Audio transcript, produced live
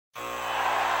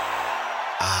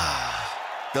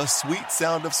The sweet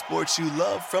sound of sports you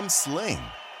love from Sling.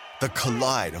 The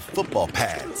collide of football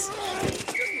pads.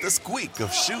 The squeak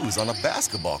of shoes on a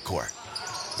basketball court.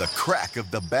 The crack of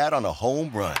the bat on a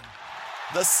home run.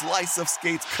 The slice of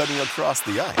skates cutting across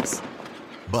the ice.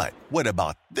 But what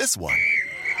about this one?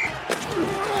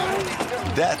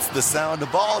 That's the sound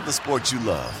of all the sports you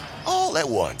love, all at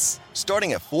once.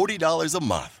 Starting at $40 a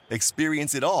month.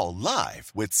 Experience it all live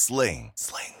with Sling.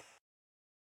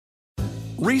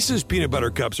 Reese's peanut butter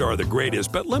cups are the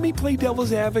greatest, but let me play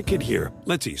devil's advocate here.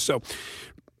 Let's see. So,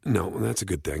 no, that's a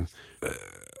good thing.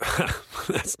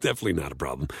 That's definitely not a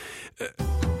problem.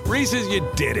 Reese's, you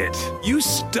did it. You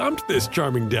stumped this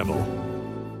charming devil.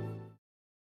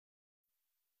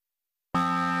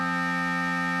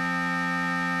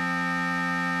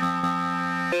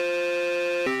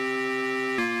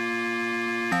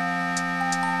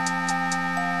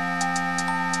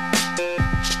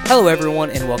 Hello everyone,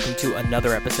 and welcome to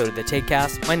another episode of the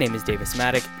TakeCast. My name is Davis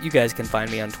Maddock. You guys can find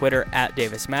me on Twitter at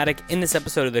Davis Maddock. In this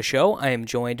episode of the show, I am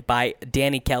joined by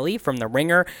Danny Kelly from The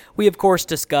Ringer. We, of course,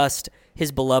 discussed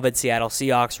his beloved Seattle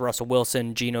Seahawks, Russell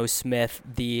Wilson, Geno Smith,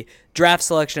 the draft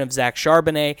selection of Zach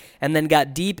Charbonnet, and then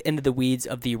got deep into the weeds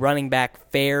of the running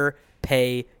back fair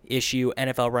pay issue,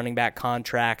 NFL running back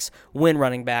contracts, when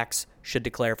running backs should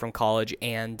declare from college,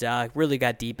 and really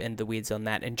got deep into the weeds on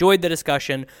that. Enjoyed the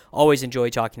discussion. Always enjoy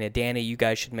talking to Danny. You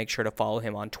guys should make sure to follow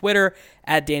him on Twitter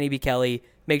at Danny B. Kelly.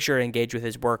 Make sure to engage with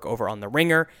his work over on The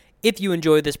Ringer. If you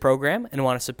enjoy this program and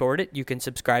want to support it, you can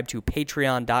subscribe to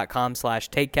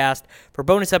patreon.com/takecast for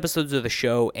bonus episodes of the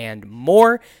show and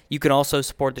more. You can also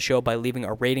support the show by leaving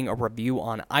a rating or review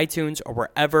on iTunes or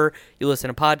wherever you listen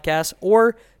to podcasts,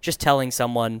 or just telling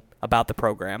someone about the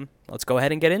program. Let's go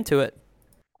ahead and get into it.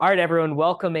 All right, everyone,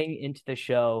 welcoming into the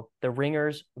show, The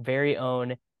Ringer's very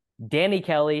own Danny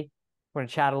Kelly. We're going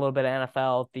to chat a little bit of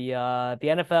NFL, the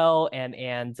NFL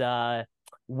and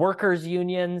workers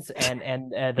unions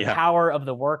and the power of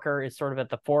the worker is sort of at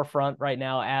the forefront right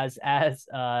now as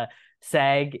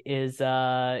SAG is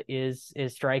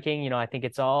striking. You know, I think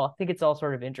it's all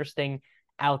sort of interesting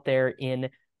out there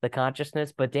in the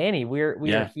consciousness. But Danny, we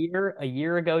are here a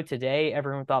year ago today.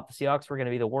 Everyone thought the Seahawks were going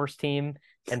to be the worst team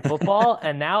in football,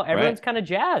 and now everyone's kind of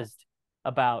jazzed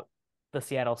about the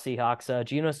Seattle Seahawks.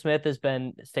 Geno Smith has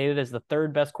been stated as the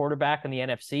third best quarterback in the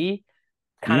NFC.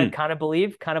 Kind of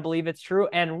believe it's true.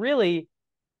 And really,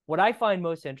 what I find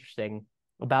most interesting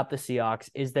about the Seahawks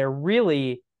is they're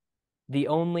really the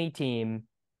only team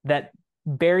that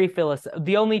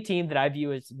the only team that I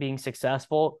view as being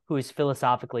successful who is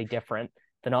philosophically different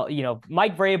than all. You know,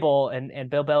 Mike Vrabel and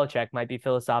Bill Belichick might be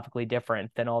philosophically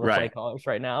different than all the play callers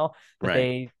right now, but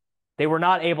they were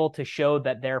not able to show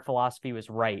that their philosophy was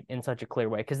right in such a clear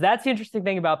way. Because that's the interesting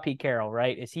thing about Pete Carroll,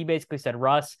 right? Is he basically said,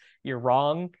 Russ, you're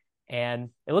wrong. And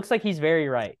it looks like he's very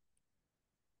right.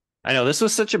 I know this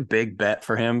was such a big bet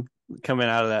for him coming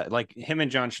out of that, like him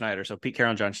and John Schneider. So Pete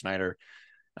Carroll and John Schneider,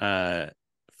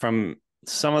 from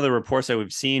some of the reports that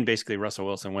we've seen, basically Russell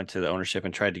Wilson went to the ownership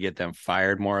and tried to get them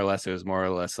fired more or less. It was more or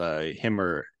less him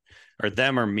or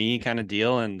them or me kind of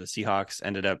deal. And the Seahawks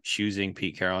ended up choosing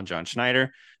Pete Carroll and John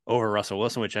Schneider over Russell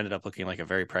Wilson, which ended up looking like a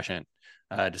very prescient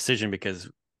decision because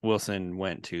Wilson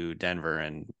went to Denver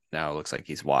and now it looks like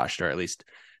he's washed, or at least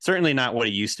certainly not what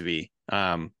he used to be,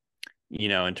 in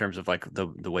terms of like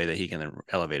the way that he can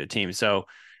elevate a team. So,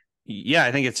 yeah,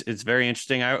 I think it's very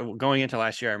interesting. Going into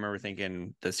last year, I remember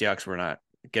thinking the Seahawks were not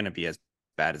going to be as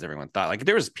bad as everyone thought. Like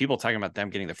there was people talking about them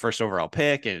getting the first overall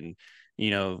pick and,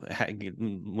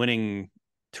 winning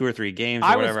 2 or 3 games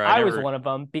or whatever. I was one of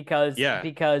them because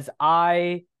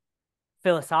I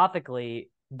philosophically,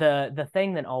 the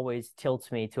thing that always tilts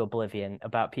me to oblivion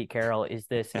about Pete Carroll is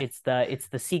this. It's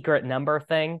the secret number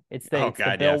thing. It's the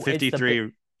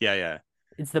 53.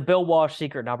 It's the Bill Walsh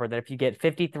secret number that if you get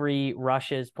 53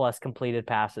 rushes plus completed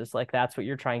passes, like that's what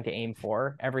you're trying to aim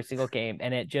for every single game.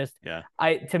 And it just,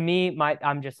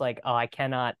 I'm just like, oh, I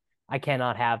cannot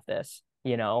have this,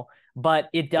 but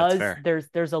it does.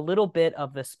 There's a little bit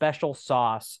of the special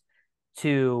sauce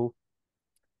to,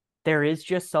 there is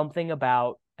just something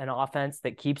about an offense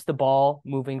that keeps the ball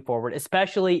moving forward,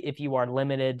 especially if you are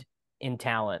limited in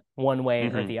talent one way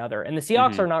or the other. And the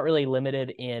Seahawks are not really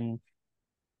limited in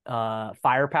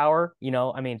firepower.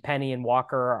 Penny and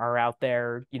Walker are out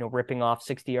there, ripping off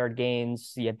 60-yard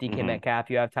gains. You have DK Metcalf,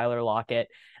 you have Tyler Lockett.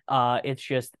 It's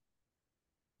just,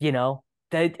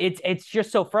 it's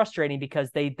just so frustrating because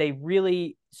they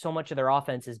really, so much of their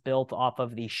offense is built off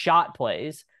of the shot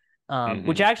plays,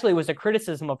 which actually was a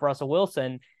criticism of Russell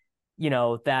Wilson,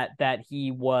 that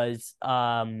he was,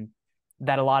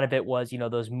 that a lot of it was,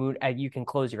 those moon, you can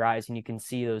close your eyes and you can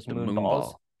see those moon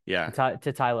balls. Yeah.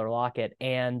 to Tyler Lockett.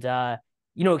 And,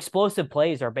 explosive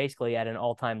plays are basically at an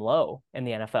all-time low in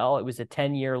the NFL. It was a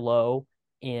 10-year low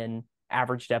in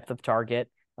average depth of target.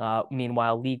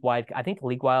 Meanwhile, league-wide, I think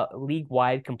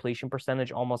league-wide completion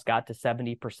percentage almost got to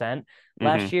 70%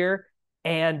 last year.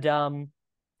 And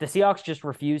the Seahawks just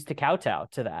refused to kowtow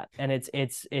to that. And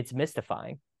it's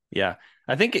mystifying. Yeah,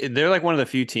 I think they're like one of the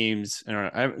few teams.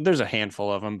 There's a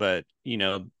handful of them, but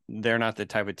they're not the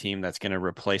type of team that's going to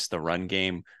replace the run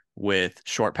game with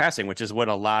short passing, which is what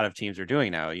a lot of teams are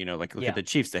doing now. Like look at the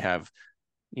Chiefs; they have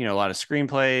a lot of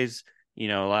screenplays, a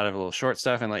lot of little short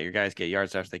stuff, and let your guys get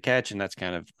yards after they catch, and that's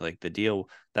kind of like the deal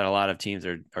that a lot of teams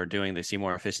are doing. They see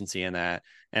more efficiency in that,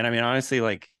 and I mean honestly,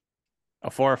 like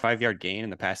a 4 or 5 yard gain in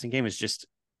the passing game is just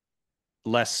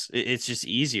less, it's just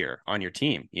easier on your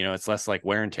team. It's less like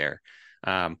wear and tear.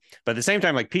 But at the same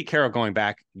time, like Pete Carroll going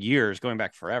back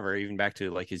forever, even back to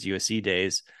like his USC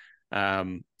days,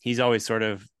 he's always sort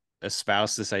of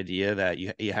espoused this idea that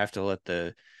you have to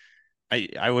let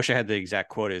I wish I had the exact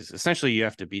quote, is essentially you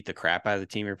have to beat the crap out of the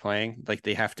team you're playing. Like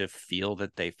they have to feel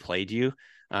that they've played you.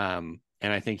 And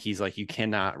I think he's like, you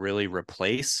cannot really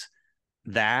replace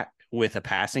that with a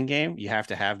passing game. You have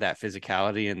to have that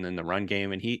physicality and then the run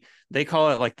game. And they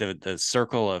call it like the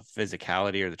circle of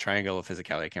physicality or the triangle of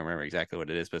physicality. I can't remember exactly what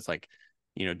it is, but it's like,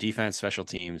 defense, special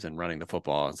teams, and running the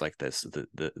football. It's like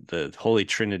the holy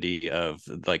trinity of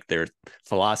like their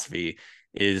philosophy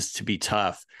is to be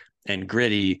tough and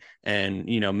gritty and,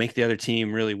 make the other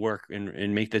team really work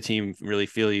and make the team really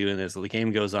feel you. And as the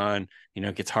game goes on,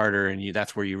 it gets harder, and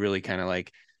that's where you really kind of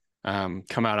like,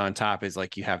 come out on top, is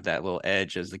like you have that little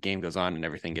edge as the game goes on and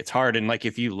everything gets hard. And like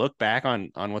if you look back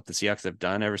on what the Seahawks have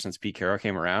done ever since Pete Carroll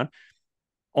came around,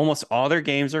 almost all their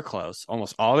games are close.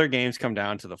 Almost all their games come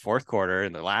down to the fourth quarter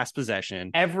and the last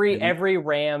possession. Every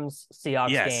Rams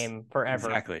Seahawks game forever.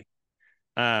 Exactly.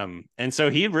 And so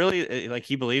he really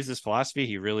he believes this philosophy.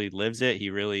 He really lives it.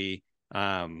 He really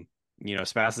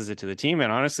espouses it to the team.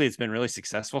 And honestly, it's been really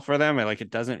successful for them. And like it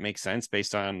doesn't make sense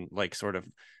based on like sort of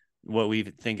what we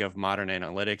think of modern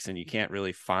analytics, and you can't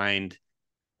really find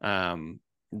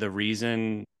the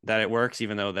reason that it works,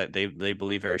 even though that they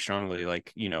believe very strongly,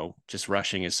 like, just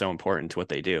rushing is so important to what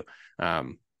they do.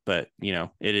 But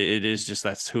it is just,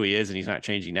 that's who he is, and he's not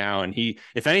changing now. And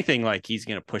if anything, like he's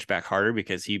going to push back harder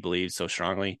because he believes so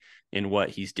strongly in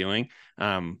what he's doing.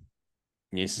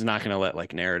 He's not going to let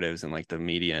like narratives and like the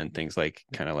media and things like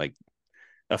kind of like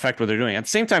affect what they're doing. At the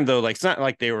same time, though, like it's not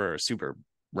like they were a super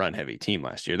run heavy team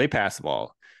last year. They passed the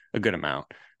ball a good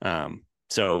amount.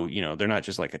 So, they're not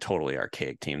just like a totally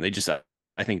archaic team. They just,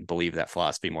 I think, believe that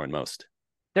philosophy more than most.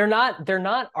 They're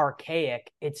not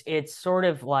archaic. It's sort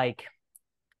of like,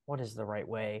 what is the right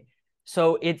way?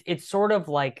 So it's sort of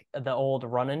like the old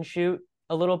run and shoot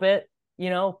a little bit,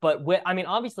 but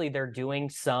obviously they're doing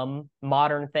some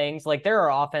modern things. Like there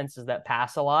are offenses that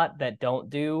pass a lot that don't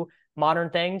do modern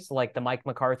things, like the Mike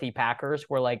McCarthy Packers,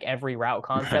 where like every route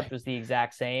concept was the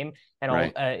exact same,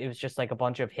 and it was just like a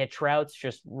bunch of hitch routes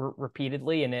just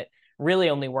repeatedly, and it really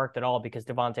only worked at all because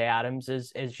Devontae Adams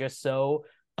is just so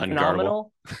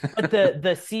phenomenal. But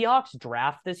the Seahawks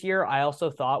draft this year, I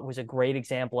also thought was a great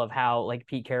example of how like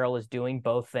Pete Carroll is doing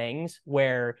both things,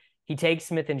 where he takes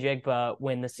Smith and Jigba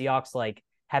when the Seahawks like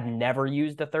have never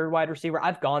used a third wide receiver.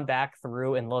 I've gone back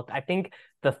through and looked. I think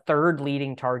the third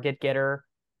leading target getter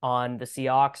on the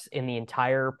Seahawks in the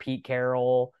entire Pete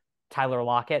Carroll, Tyler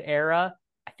Lockett era,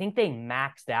 I think they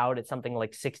maxed out at something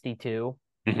like 62,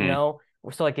 So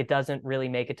like it doesn't really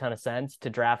make a ton of sense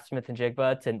to draft Smith and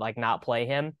Jigba to like not play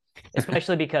him,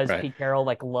 especially because Pete Carroll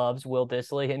like loves Will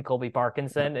Dissly and Colby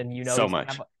Parkinson, and so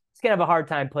he's gonna have a hard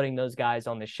time putting those guys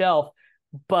on the shelf.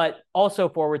 But also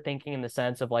forward thinking in the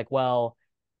sense of like, well,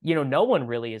 no one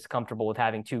really is comfortable with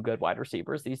having two good wide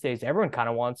receivers these days. Everyone kind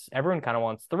of wants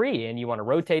three, and you want to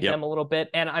rotate them a little bit.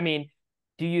 And I mean,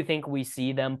 do you think we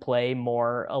see them play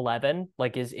more 11?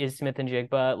 Like is Smith and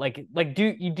Jigba like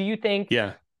do you think?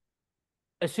 Yeah.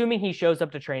 Assuming he shows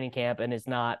up to training camp and is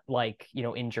not like,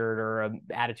 injured or an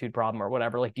attitude problem or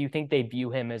whatever, like, do you think they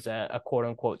view him as a quote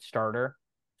unquote starter?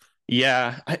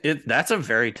 Yeah, that's a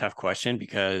very tough question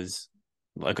because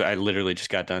like I literally just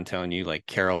got done telling you, like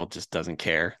Carroll just doesn't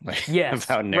care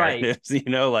about narratives.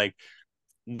 Like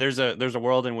there's a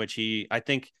world in which I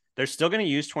think they're still going to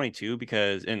use 22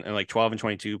 because in like 12 and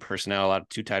 22 personnel, a lot of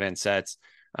two tight end sets,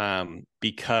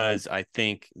 because I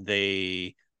think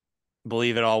they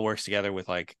believe it all works together with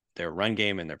like their run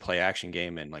game and their play action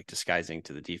game and like disguising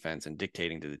to the defense and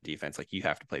dictating to the defense. Like you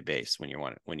have to play base when you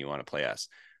want to play us.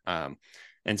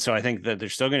 And so I think that they're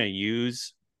still going to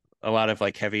use a lot of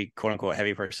like heavy, quote unquote,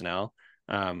 heavy personnel.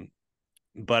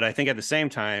 But I think at the same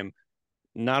time,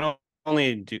 not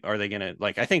are they gonna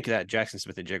like? I think that Jackson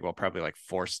Smith and Jig will probably like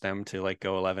force them to like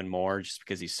go 11 more just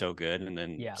because he's so good. And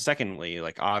then Yeah. secondly,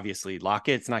 like obviously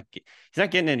Lockett's not he's not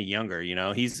getting any younger. You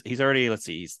know, he's already, let's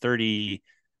see, he's 30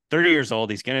 years old.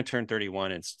 He's gonna turn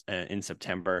 31 in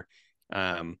September.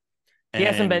 And He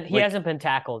like, hasn't been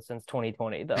tackled since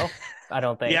 2020 though. I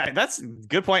don't think. yeah, that's a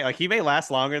good point. Like he may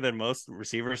last longer than most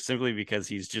receivers simply because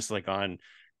he's just like on,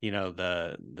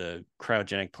 the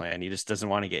cryogenic plan. He just doesn't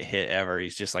want to get hit ever.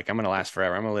 He's just like, I'm gonna last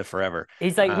forever. I'm gonna live forever.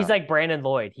 He's like Brandon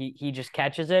Lloyd. He just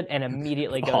catches it and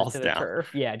immediately goes Falls to the down.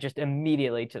 turf. Yeah, just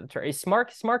immediately to the turf. He's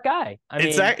smart guy.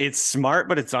 It's smart,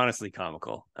 but it's honestly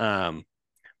comical.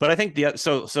 But I think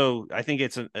so I think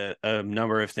it's a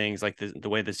number of things. Like the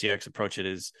way the Seahawks approach it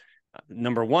is,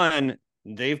 number one,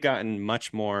 they've gotten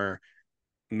much more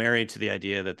married to the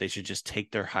idea that they should just take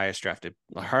their highest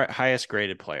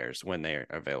graded players when they're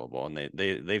available. And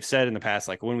they've said in the past,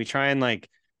 like when we try and like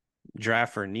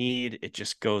draft for need, it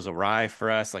just goes awry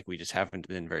for us. Like we just haven't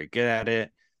been very good at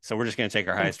it. So we're just going to take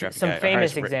our highest drafted guy. Some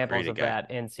famous examples of that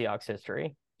in Seahawks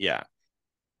history. Yeah.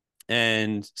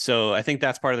 And so I think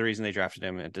that's part of the reason they drafted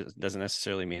him. It doesn't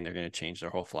necessarily mean they're going to change their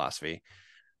whole philosophy.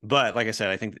 But like I said,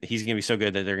 I think he's going to be so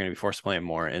good that they're going to be forced to play him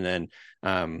more. And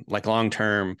then like long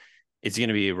term, it's going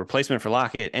to be a replacement for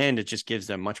Lockett, and it just gives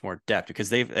them much more depth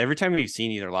because every time we've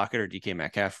seen either Lockett or DK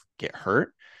Metcalf get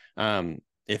hurt,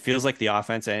 it feels like the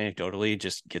offense anecdotally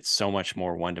just gets so much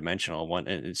more one dimensional.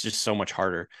 It's just so much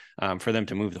harder for them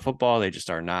to move the football. They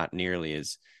just are not nearly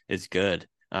as good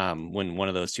when one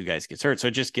of those two guys gets hurt. So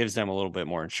it just gives them a little bit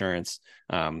more insurance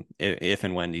if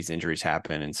and when these injuries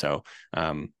happen. And so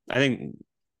I think,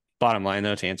 bottom line,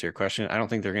 though, to answer your question, I don't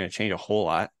think they're going to change a whole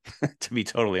lot, to be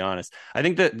totally honest. I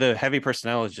think that the heavy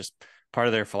personnel is just part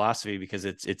of their philosophy because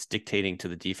it's dictating to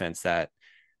the defense that,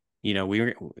 you're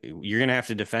going to have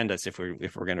to defend us if we're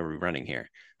going to be running here.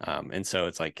 And so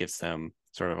it's like gets them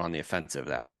sort of on the offensive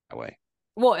that way.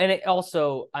 Well, and it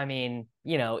also,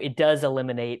 it does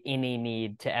eliminate any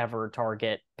need to ever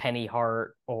target Penny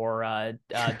Hart or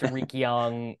Derek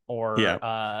Young or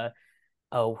Yeah.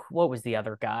 What was the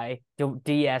other guy?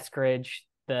 D. Eskridge.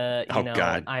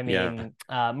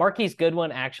 Marquise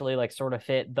Goodwin actually like sort of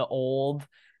fit the old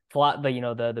the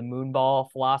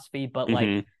moonball philosophy, but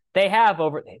like they have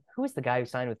who was the guy who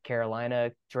signed with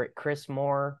Carolina? Chris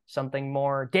Moore, something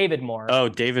more, David Moore. Oh,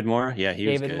 David Moore. Yeah, he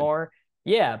was good. David Moore.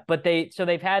 Yeah, but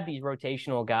they've had these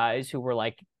rotational guys who were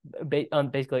like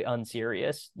basically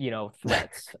unserious,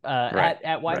 threats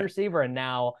at wide receiver, and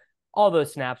now all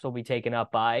those snaps will be taken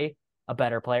up by a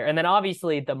better player. And then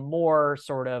obviously the more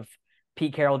sort of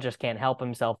Pete Carroll just can't help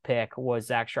himself pick was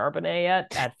Zach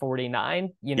Charbonnet at 49.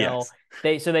 Yes.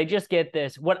 They just get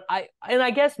this. And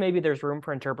I guess maybe there's room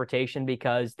for interpretation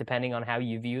because depending on how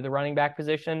you view the running back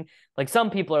position, like some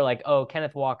people are like, oh,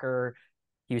 Kenneth Walker,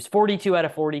 he was 42 out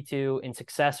of 42 in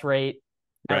success rate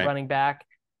at running back.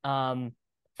 And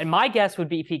my guess would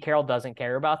be Pete Carroll doesn't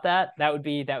care about that. That would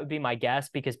be my guess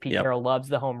because Pete Carroll loves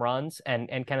the home runs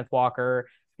and Kenneth Walker.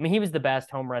 I mean, he was the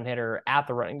best home run hitter at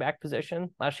the running back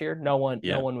position last year. No one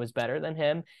was better than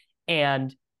him.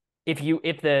 And if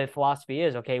the philosophy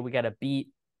is, okay, we got to beat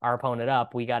our opponent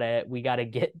up, we got to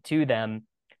get to them.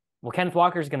 Well, Kenneth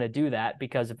Walker's going to do that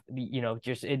because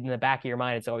just in the back of your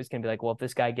mind, it's always going to be like, well, if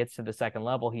this guy gets to the second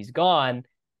level, he's gone.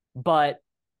 But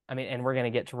I mean, and we're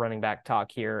going to get to running back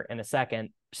talk here in a second.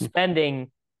 Spending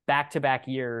back-to-back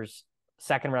years,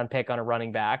 second round pick on a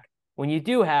running back, when you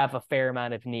do have a fair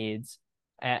amount of needs,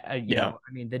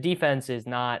 the defense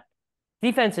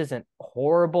isn't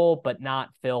horrible, but not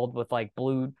filled with like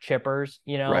blue chippers.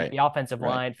 The offensive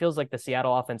line feels like the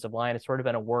Seattle offensive line has sort of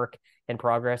been a work in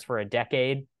progress for a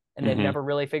decade, and they've never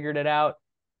really figured it out.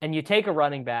 And you take a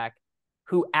running back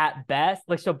who at best,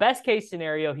 best case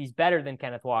scenario, he's better than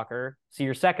Kenneth Walker. So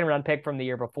your second round pick from the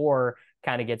year before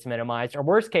kind of gets minimized. Or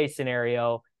worst case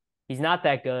scenario, he's not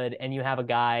that good, and you have a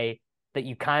guy that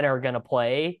you kind of are going to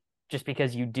play just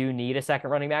because you do need a second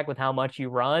running back with how much you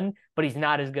run, but he's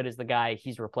not as good as the guy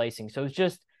he's replacing. So it's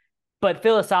just, but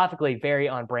philosophically very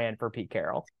on brand for Pete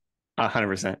Carroll.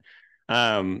 100%.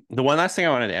 The one last thing I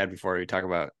wanted to add before we talk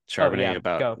about Charbonnet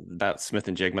about Smith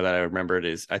and Jigma that I remembered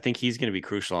is I think he's going to be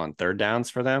crucial on third downs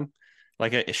for them.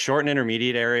 Like a short and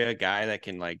intermediate area guy that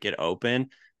can like get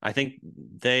open. I think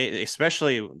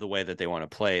especially the way that they want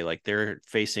to play, like they're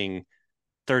facing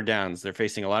third downs. They're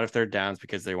facing a lot of third downs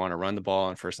because they want to run the ball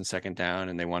on first and second down,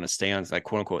 and they want to stay on, like,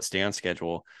 quote unquote, stay on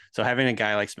schedule. So having a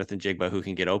guy like Smith and Jigba who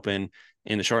can get open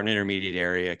in the short and intermediate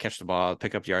area, catch the ball,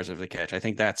 pick up yards of the catch, I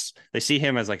think they see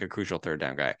him as like a crucial third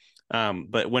down guy.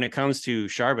 But when it comes to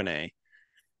Charbonnet,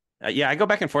 I go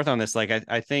back and forth on this. Like,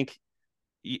 I think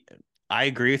I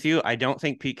agree with you. I don't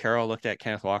think Pete Carroll looked at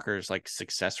Kenneth Walker's like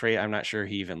success rate. I'm not sure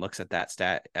he even looks at that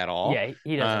stat at all. Yeah,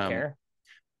 he doesn't care.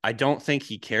 I don't think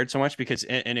he cared so much because,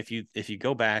 and if you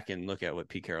go back and look at what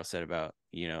Pete Carroll said about,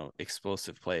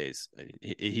 explosive plays,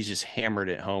 he's just hammered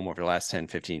it home over the last 10,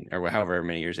 15, or however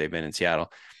many years they've been in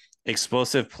Seattle.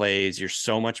 Explosive plays, you're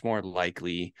so much more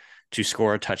likely to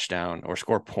score a touchdown or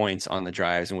score points on the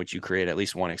drives in which you create at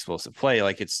least one explosive play.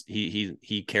 Like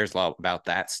he cares a lot about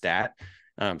that stat.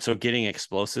 So getting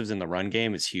explosives in the run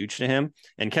game is huge to him.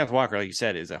 And Kenneth Walker, like you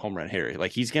said, is a home run hitter.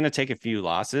 Like he's going to take a few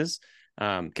losses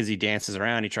because he dances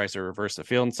around, he tries to reverse the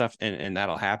field and stuff, and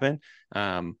that'll happen.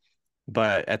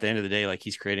 But at the end of the day, like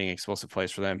he's creating explosive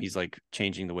plays for them. He's like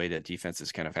changing the way that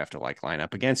defenses kind of have to like line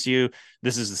up against you.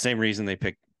 This is the same reason they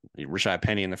picked Rashad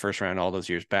Penny in the first round all those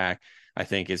years back, I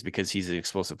think, is because he's an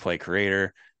explosive play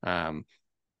creator.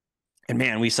 And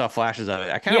man, we saw flashes of it.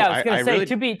 I was going to say,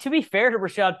 really... to be fair to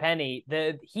Rashad Penny,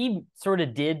 he sort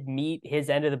of did meet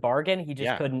his end of the bargain. He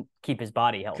just couldn't keep his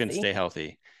body healthy. Couldn't stay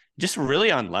healthy. Just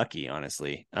really unlucky,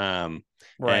 honestly. Right.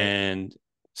 And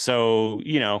so,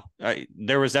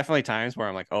 there was definitely times where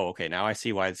I'm like, oh, okay, now I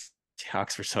see why the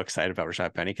Seahawks were so excited about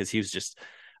Rashad Penny, because he was just,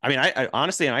 I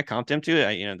honestly, and I comped him to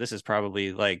it. This is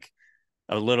probably like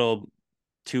a little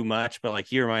too much, but like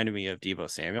he reminded me of Deebo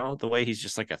Samuel, the way he's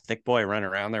just like a thick boy running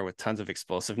around there with tons of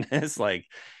explosiveness. Like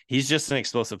he's just an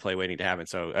explosive play waiting to happen.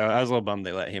 So I was a little bummed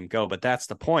they let him go, but that's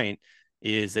the point,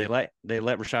 is they let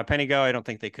Rashad Penny go. I don't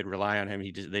think they could rely on him.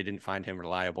 They didn't find him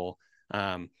reliable.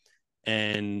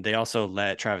 And they also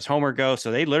let Travis Homer go. So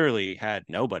they literally had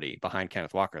nobody behind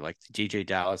Kenneth Walker, like DJ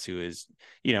Dallas, who is,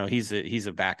 he's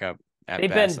a backup.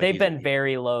 They've been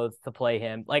very loath to play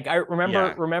him. Like I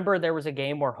remember there was a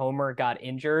game where Homer got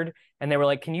injured and they were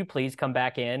like, can you please come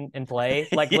back in and play?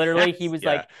 Like literally he was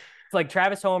like, it's like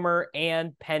Travis Homer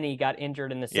and Penny got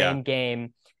injured in the same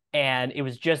game. And it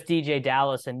was just DJ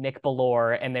Dallas and Nick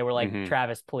Bellore. And they were like,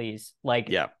 Travis, please,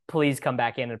 please come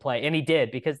back in and play. And he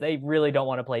did, because they really don't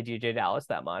want to play DJ Dallas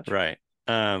that much. Right.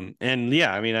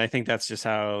 I think that's just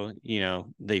how,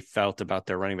 they felt about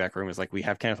their running back room, is like, we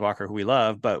have Kenneth Walker, who we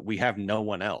love, but we have no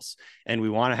one else. And we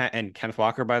want to and Kenneth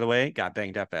Walker, by the way, got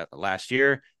banged up last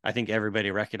year. I think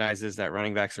everybody recognizes that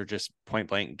running backs are just point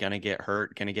blank going to get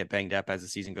hurt, going to get banged up as the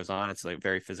season goes on. It's like a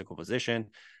very physical position.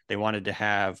 They wanted to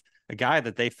have a guy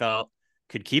that they felt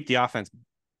could keep the offense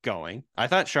going. I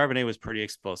thought Charbonnet was pretty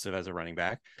explosive as a running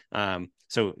back.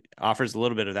 So offers a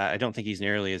little bit of that. I don't think he's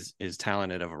nearly as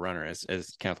talented of a runner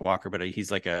as Kenneth Walker, but he's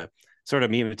like a sort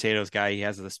of meat and potatoes guy. He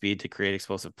has the speed to create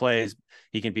explosive plays.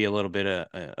 He can be a little bit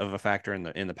of a factor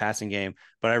in the passing game,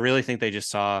 but I really think they just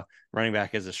saw running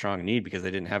back as a strong need because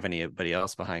they didn't have anybody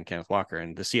else behind Kenneth Walker.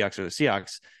 And the Seahawks are the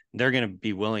Seahawks. They're going to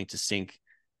be willing to sink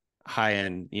high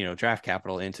end, draft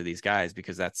capital into these guys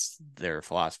because that's their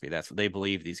philosophy. That's what they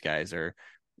believe these guys are,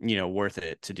 worth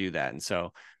it to do that. And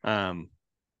so,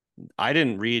 I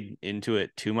didn't read into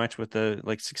it too much with the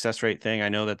success rate thing. I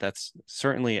know that that's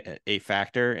certainly a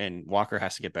factor, and Walker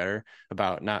has to get better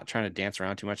about not trying to dance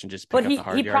around too much and just pick up the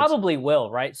hard yards. He probably will,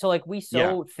 right? So we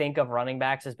think of running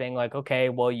backs as being like, okay,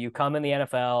 well, you come in the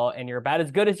NFL and you're about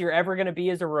as good as you're ever going to be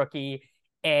as a rookie.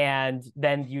 And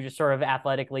then you just sort of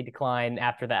athletically decline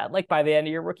after that. Like by the end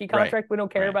of your rookie contract, we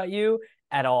don't care about you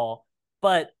at all.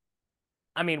 But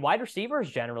wide receivers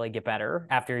generally get better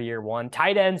after year one.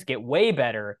 Tight ends get way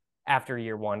better after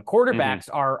year one. Quarterbacks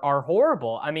are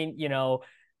horrible.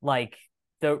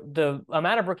 The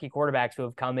amount of rookie quarterbacks who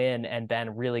have come in and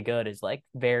been really good is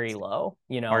very low,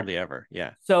 Hardly ever.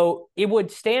 Yeah. So it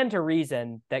would stand to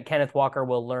reason that Kenneth Walker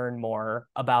will learn more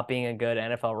about being a good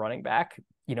NFL running back,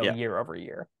 year over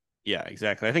year. Yeah,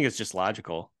 exactly. I think it's just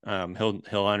logical.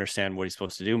 He'll understand what he's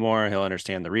supposed to do more. He'll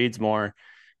understand the reads more.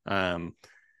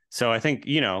 So I think,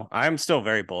 I'm still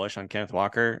very bullish on Kenneth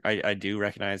Walker. I do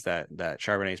recognize that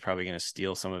Charbonnet is probably going to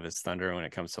steal some of his thunder when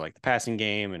it comes to the passing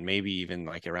game and maybe even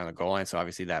around the goal line. So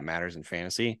obviously that matters in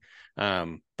fantasy.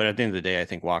 But at the end of the day, I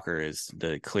think Walker is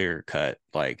the clear cut,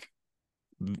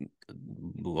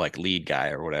 lead guy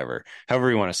or whatever,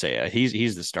 however you want to say it.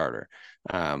 He's the starter.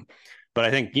 But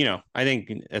I think,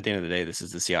 at the end of the day, this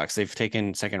is the Seahawks. They've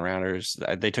taken second rounders.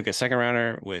 They took a second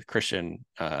rounder with Christian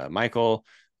Michael,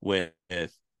 with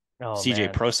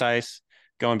CJ Procise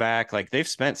going back. They've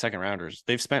spent second rounders.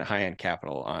 They've spent high end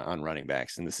capital on running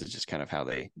backs, and this is just kind of how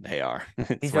they are.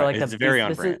 These are very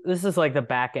on brand. This is the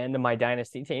back end of my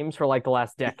dynasty teams for the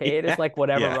last decade. It's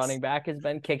whatever running back has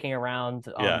been kicking around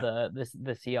on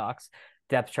the Seahawks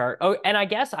depth chart. Oh, and I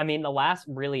guess the last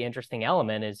really interesting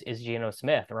element is Geno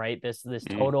Smith, right? This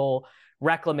total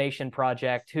reclamation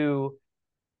project. Who,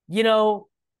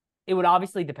 it would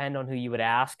obviously depend on who you would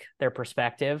ask their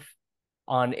perspective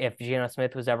on if Geno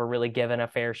Smith was ever really given a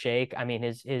fair shake. I mean,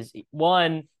 his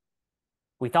one,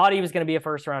 we thought he was going to be a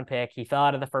first round pick. He fell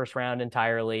out of the first round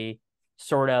entirely.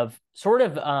 Sort of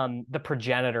the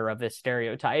progenitor of this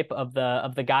stereotype of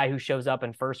the guy who shows up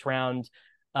in first round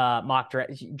mock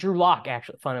draft. Drew Lock,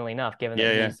 actually, funnily enough, given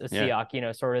that he's a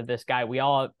Seahawk, sort of this guy. We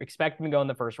all expect him to go in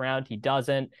the first round. He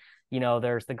doesn't.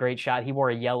 There's the great shot. He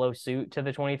wore a yellow suit to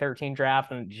the 2013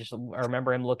 draft, and I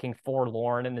remember him looking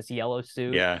forlorn in this yellow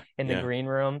suit in the green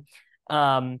room.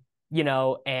 And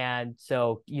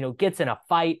so, gets in a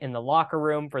fight in the locker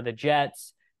room for the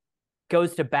Jets,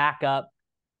 goes to back up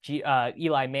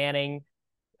Eli Manning.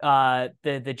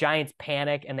 The Giants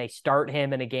panic and they start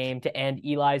him in a game to end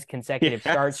Eli's consecutive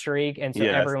start streak. And so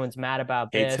everyone's mad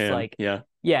about this.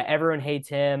 Everyone hates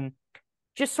him.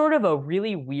 Just sort of a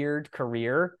really weird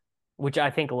career, which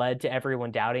I think led to everyone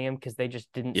doubting him because they just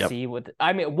didn't see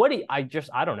I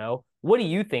don't know. What do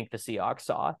you think the Seahawks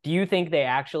saw? Do you think they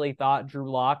actually thought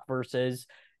Drew Lock versus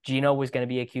Geno was going to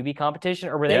be a QB competition,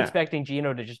 or were they expecting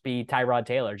Geno to just be Tyrod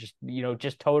Taylor,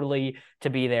 just totally to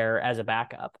be there as a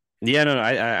backup? Yeah, no,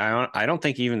 I don't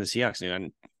think even the Seahawks knew.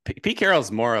 And Pete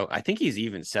Carroll's more, I think he's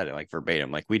even said it like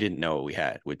verbatim, like we didn't know what we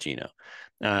had with Geno.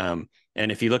 And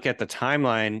if you look at the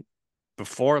timeline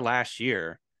before last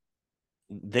year,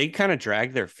 they kind of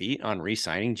dragged their feet on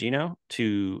re-signing Geno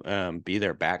to be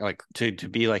their back, like to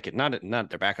be like not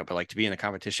their backup, but like to be in the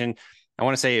competition. I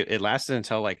want to say it lasted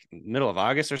until like middle of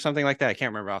August or something like that. I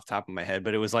can't remember off the top of my head,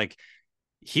 but it was like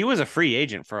he was a free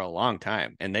agent for a long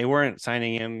time and they weren't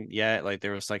signing him yet. Like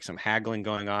there was like some haggling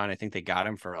going on. I think they got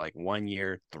him for like 1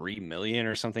 year, $3 million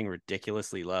or something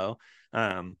ridiculously low.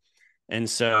 And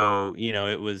so,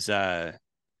 it was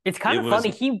it's kind of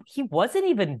funny. He wasn't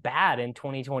even bad in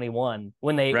 2021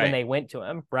 when they went to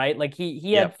him, right? Like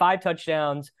he had 5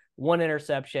 touchdowns, 1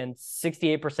 interception,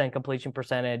 68% completion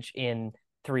percentage in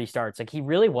 3 starts. Like he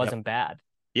really wasn't bad.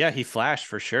 Yeah, he flashed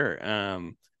for sure.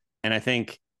 And I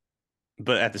think,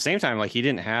 but at the same time, like he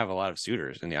didn't have a lot of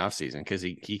suitors in the offseason because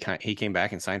he came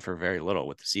back and signed for very little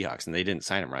with the Seahawks, and they didn't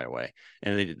sign him right away,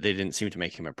 and they didn't seem to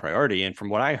make him a priority. And from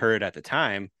what I heard at the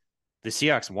time, the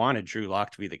Seahawks wanted Drew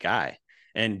Lock to be the guy,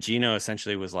 and Geno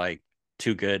essentially was like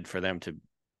too good for them to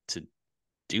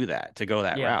do that, to go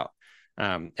that route.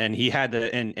 And he had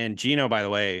and Geno, by the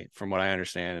way, from what I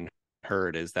understand and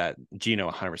heard, is that Geno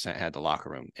 100% had the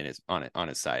locker room on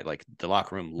his side. Like the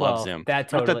locker room loves him. That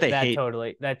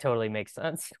totally makes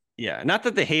sense. Yeah, not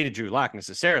that they hated Drew Lock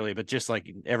necessarily, but just like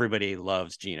everybody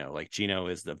loves Geno. Like Geno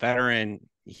is the veteran.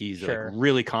 He's a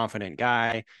really confident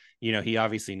guy. He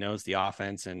obviously knows the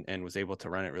offense and was able to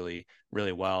run it really,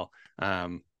 really well.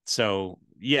 So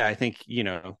yeah, I think,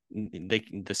 the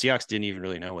Seahawks didn't even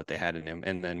really know what they had in him.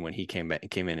 And then when he came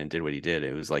in and did what he did,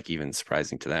 it was like even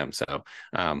surprising to them. So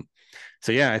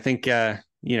yeah, I think, it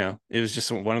was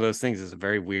just one of those things. It's a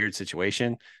very weird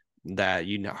situation that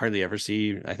you hardly ever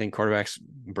see. I think quarterbacks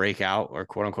break out or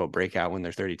quote unquote break out when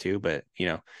they're 32, but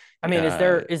I mean,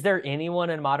 is there anyone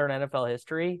in modern NFL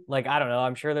history? Like, I don't know.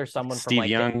 I'm sure there's someone Steve from like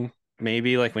Young,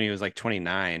 maybe like when he was like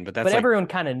 29, but everyone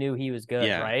kind of knew he was good,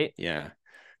 right? Yeah.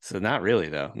 So not really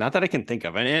though. Not that I can think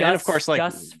of. And of course, like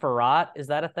Gus Farrat, is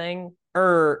that a thing?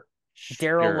 Or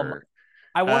Daryl Lamar?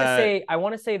 I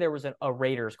want to say there was a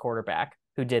Raiders quarterback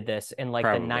who did this in like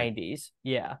probably. The 90s.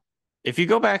 Yeah. If you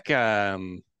go back a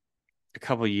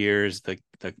couple of years, the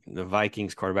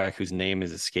Vikings quarterback whose name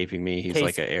is escaping me, he's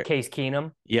Case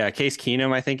Keenum. Yeah, Case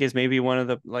Keenum I think is maybe one of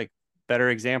the like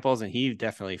better examples, and he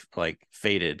definitely like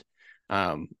faded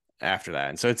after that.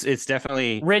 And so it's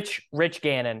definitely Rich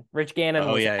Gannon. Rich Gannon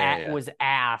was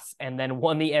ass and then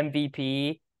won the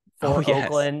MVP for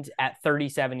Oakland at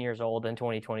 37 years old in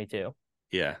 2022.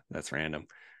 Yeah, that's random.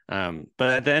 But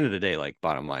at the end of the day, like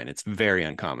bottom line, it's very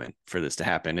uncommon for this to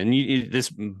happen. And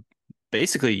this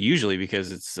basically usually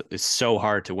because it's so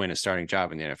hard to win a starting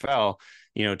job in the NFL,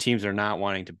 teams are not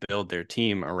wanting to build their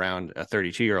team around a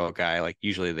 32-year-old guy. Like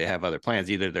usually they have other plans.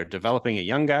 Either they're developing a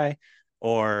young guy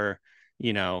or,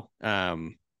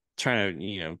 trying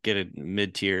to, get a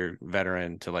mid-tier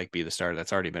veteran to like be the starter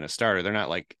that's already been a starter. They're not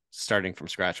like starting from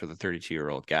scratch with a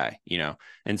 32-year-old guy,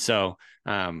 And so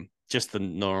just the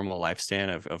normal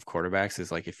lifespan of quarterbacks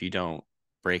is like, if you don't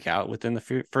break out within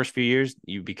the first few years,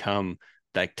 you become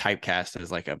like typecast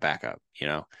as like a backup,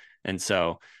 And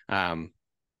so,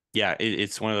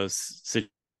 it's one of those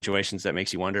situations that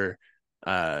makes you wonder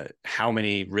how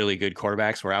many really good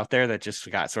quarterbacks were out there that just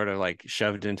got sort of like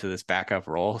shoved into this backup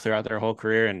role throughout their whole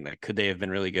career. And like, could they have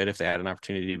been really good if they had an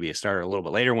opportunity to be a starter a little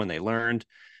bit later when they learned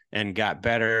and got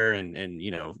better and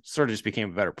sort of just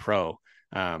became a better pro?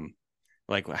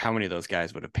 Like how many of those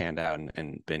guys would have panned out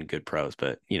and been good pros,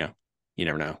 but you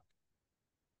never know.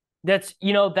 That's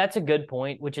a good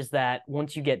point, which is that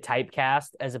once you get typecast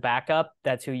as a backup,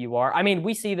 that's who you are. I mean,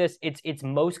 we see this, it's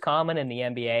most common in the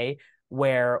NBA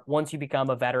where once you become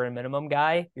a veteran minimum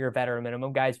guy, you're a veteran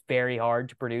minimum guy. It's very hard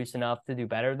to produce enough to do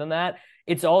better than that.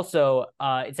 It's also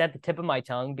it's at the tip of my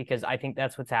tongue because I think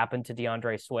that's what's happened to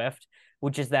DeAndre Swift,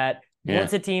 which is that Yeah.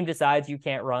 once a team decides you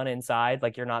can't run inside,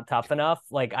 like you're not tough enough,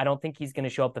 like I don't think he's going to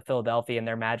show up to Philadelphia and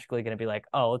they're magically going to be like,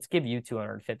 oh, let's give you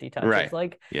 250 touches. Right.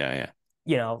 Like, Yeah.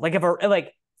 like if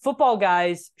like football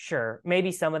guys, sure,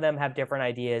 maybe some of them have different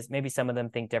ideas, maybe some of them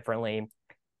think differently.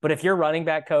 But if your running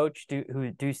back coach,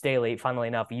 Deuce Staley, funnily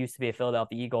enough, he used to be a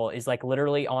Philadelphia Eagle, is like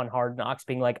literally on Hard Knocks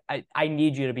being like, I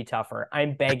need you to be tougher.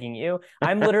 I'm begging you.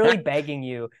 I'm literally begging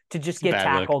you to just It's a get bad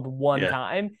look. tackled one Yeah.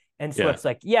 time. And Yeah. Swift's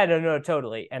like, yeah, no,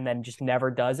 totally. And then just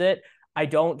never does it. I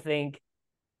don't think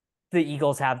the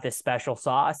Eagles have this special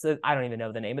sauce. I don't even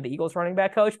know the name of the Eagles running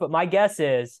back coach, but my guess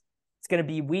is it's going to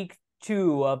be week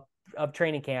 2 of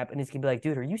training camp. And he's going to be like,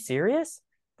 dude, are you serious?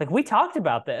 Like we talked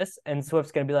about this, and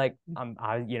Swift's gonna be like,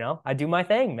 I do my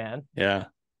thing, man. Yeah.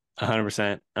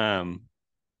 100%.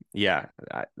 Yeah.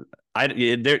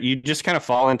 You just kind of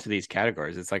fall into these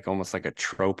categories. It's like almost like a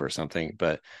trope or something.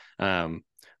 But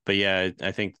yeah,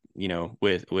 I think,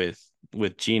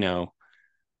 with Geno,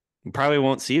 we probably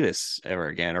won't see this ever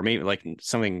again, or maybe like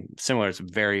something similar. It's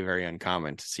very, very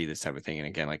uncommon to see this type of thing. And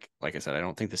again, like I said, I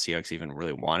don't think the Seahawks even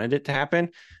really wanted it to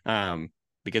happen.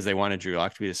 Because they wanted Drew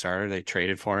Lock to be the starter. They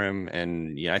traded for him.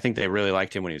 And I think they really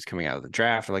liked him when he was coming out of the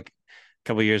draft like a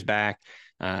couple of years back.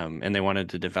 And they wanted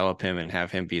to develop him and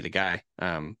have him be the guy.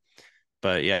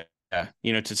 But yeah,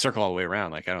 to circle all the way around,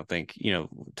 like, I don't think,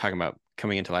 talking about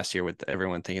coming into last year with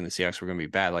everyone thinking the Seahawks were going to be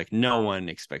bad, like no one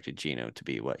expected Geno to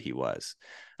be what he was.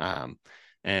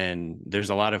 And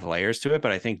there's a lot of layers to it,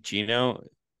 but I think Geno,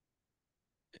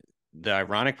 the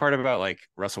ironic part about like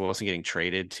Russell Wilson getting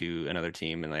traded to another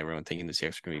team and everyone thinking the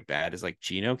Seahawks are going to be bad is like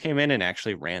Geno came in and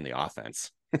actually ran the offense.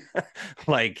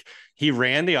 Like he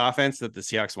ran the offense that the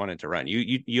Seahawks wanted to run.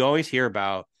 You always hear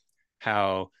about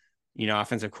how,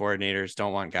 offensive coordinators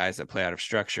don't want guys that play out of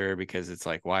structure because it's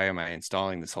like, why am I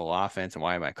installing this whole offense and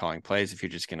why am I calling plays if you're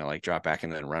just going to like drop back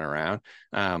and then run around?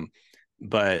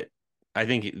 But I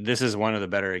think this is one of the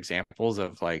better examples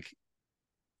of like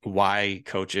why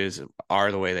coaches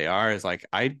are the way they are. Is like,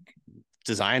 I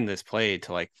designed this play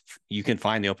to like, you can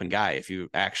find the open guy if you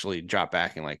actually drop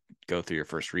back and like go through your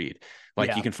first read,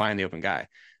 like you can find the open guy.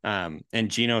 And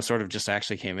Geno sort of just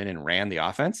actually came in and ran the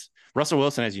offense. Russell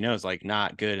Wilson, as you know, is like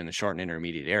not good in the short and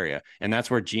intermediate area. And that's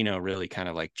where Geno really kind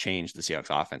of like changed the Seahawks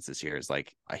offense this year. Is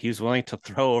like, he was willing to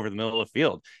throw over the middle of the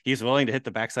field. He's willing to hit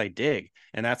the backside dig.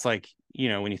 And that's like,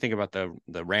 when you think about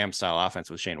the Ram style offense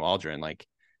with Shane Waldron, like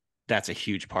that's a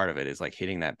huge part of it, is like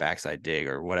hitting that backside dig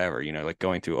or whatever, like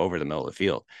going through over the middle of the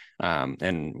field.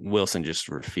 And Wilson just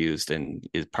refused and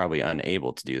is probably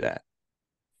unable to do that.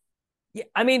 Yeah,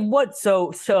 I mean,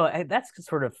 so that's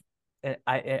sort of,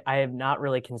 I have not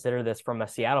really considered this from a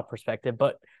Seattle perspective,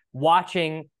 but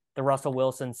watching the Russell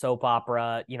Wilson soap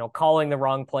opera, calling the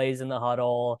wrong plays in the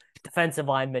huddle, defensive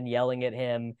linemen yelling at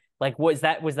him. Like, was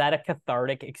that a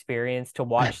cathartic experience to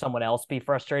watch someone else be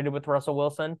frustrated with Russell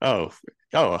Wilson? Oh,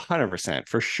 100%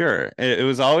 for sure. It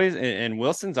was always, and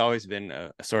Wilson's always been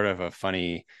a sort of a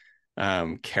funny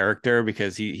character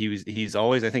because he's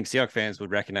always, I think Seahawks fans would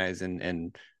recognize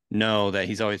and know that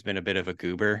he's always been a bit of a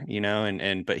goober,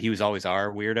 but he was always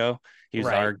our weirdo. He was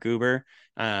our goober.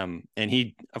 And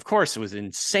he, of course, was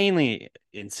insanely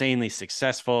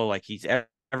successful. Like he's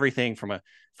everything from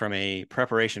a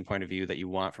preparation point of view that you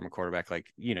want from a quarterback. Like,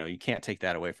 you can't take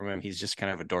that away from him. He's just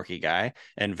kind of a dorky guy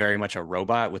and very much a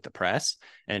robot with the press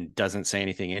and doesn't say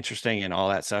anything interesting and all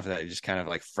that stuff that is just kind of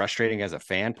like frustrating as a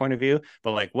fan point of view.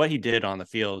 But like what he did on the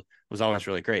field was always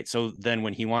really great. So then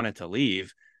when he wanted to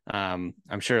leave, I'm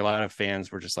sure a lot of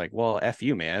fans were just like, well, F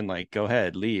you, man, like go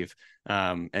ahead, leave.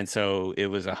 And so it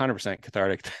was 100%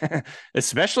 cathartic,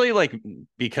 especially like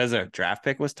because a draft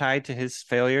pick was tied to his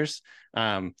failures.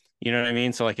 You know what I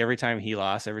mean? So like every time he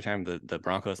lost, every time the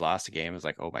Broncos lost a game, it was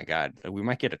like, oh my God, we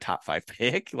might get a top 5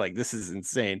 pick. Like this is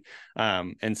insane.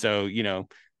 And so,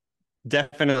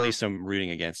 definitely some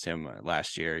rooting against him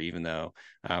last year, even though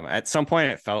at some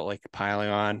point it felt like piling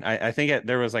on. I think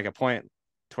there was like a point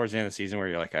towards the end of the season where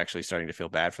you're like actually starting to feel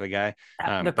bad for the guy.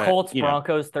 The Colts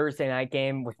Broncos Thursday night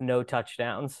game with no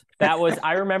touchdowns. That was,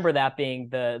 I remember that being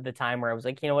the time where I was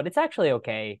like, you know what, it's actually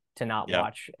okay to not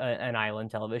watch an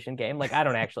island television game. Like I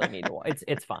don't actually need to watch.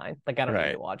 It's fine. Like I don't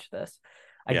need to watch this.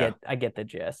 I get the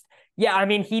gist. Yeah, I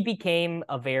mean, he became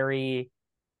a very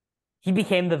he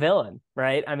became the villain,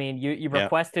 right? I mean, you Yeah.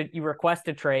 request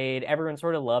a trade. Everyone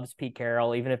sort of loves Pete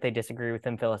Carroll, even if they disagree with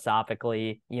him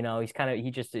philosophically. He's kind of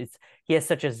he has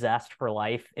such a zest for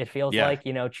life. It feels Yeah. like,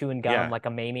 chewing gum Yeah. like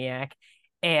a maniac.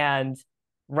 And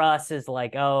Russ is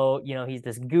like, oh, he's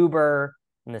this goober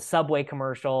in the Subway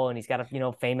commercial, and he's got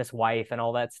a famous wife and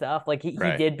all that stuff. Like he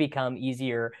Right. did become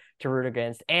easier to root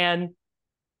against. And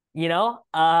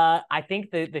I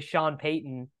think the Sean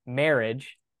Payton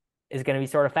marriage is going to be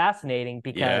sort of fascinating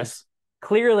because Yes.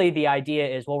 clearly the idea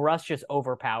is, well, Russ just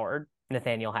overpowered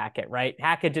Nathaniel Hackett, right?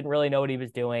 Hackett didn't really know what he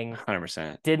was doing,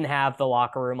 100%. didn't have the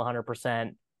locker room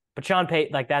 100%. But Sean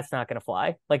Payton, like, that's not going to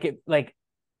fly. Like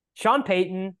Sean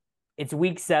Payton, it's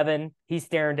week 7. He's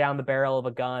staring down the barrel of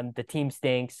a gun. The team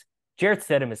stinks. Jarrett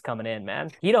Stidham is coming in,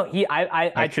 man.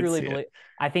 I I could truly see believe. it.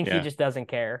 I think he Yeah. just doesn't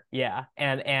care. Yeah,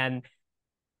 and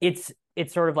it's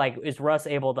sort of like, is Russ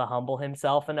able to humble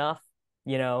himself enough,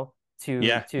 to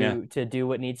Yeah. Yeah. to do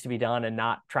what needs to be done and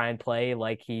not try and play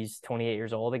like he's 28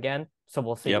 years old again? So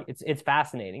we'll see. Yep. It's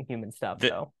fascinating human stuff. The,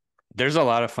 So there's a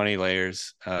lot of funny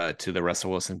layers to the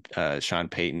Russell Wilson Sean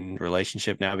Payton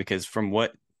relationship now, because from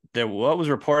what was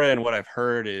reported and what I've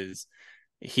heard is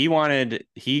he went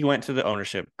to the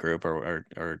ownership group or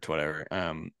to whatever,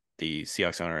 the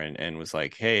Seahawks owner, and was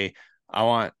like, hey, I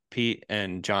want Pete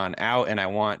and John out, and I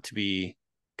want to be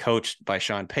coached by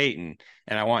Sean Payton,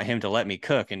 and I want him to let me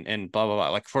cook, and blah blah blah.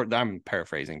 Like, I'm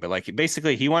paraphrasing, but like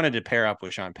basically he wanted to pair up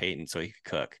with Sean Payton so he could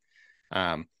cook.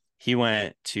 Um, he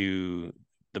went to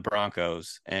the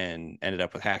Broncos and ended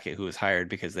up with Hackett, who was hired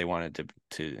because they wanted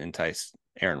to entice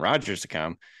Aaron Rodgers to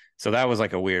come. So that was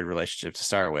like a weird relationship to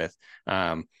start with.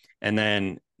 And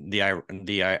then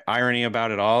the irony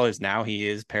about it all is now he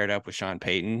is paired up with Sean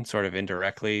Payton, sort of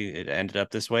indirectly. It ended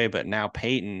up this way, but now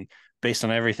Payton, based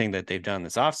on everything that they've done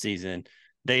this offseason,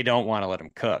 they don't want to let him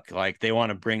cook. Like, they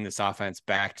want to bring this offense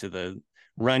back to the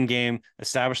run game,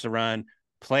 establish the run,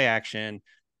 play action,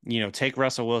 take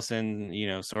Russell Wilson,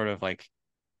 sort of like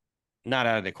not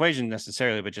out of the equation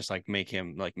necessarily, but just like make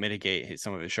him like mitigate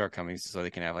some of his shortcomings so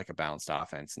they can have like a balanced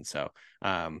offense. And so,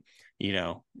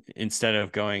 instead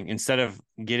of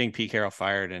getting Pete Carroll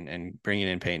fired and bringing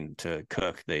in Payton to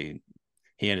cook,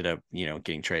 he ended up,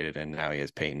 getting traded, and now he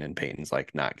has Payton, and Payton's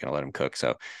like not going to let him cook.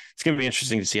 So it's going to be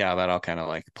interesting to see how that all kind of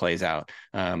like plays out.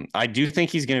 I do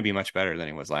think he's going to be much better than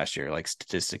he was last year. Like,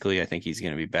 statistically, I think he's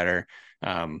going to be better.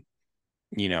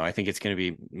 I think it's going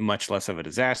to be much less of a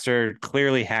disaster.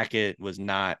 Clearly, Hackett was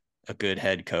not a good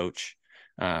head coach.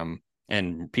 And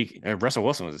Russell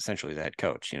Wilson was essentially the head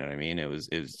coach. You know what I mean? It was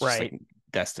just right. like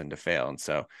destined to fail. And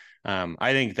so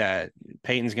I think that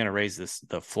Peyton's going to raise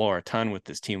the floor a ton with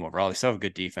this team overall. They still have a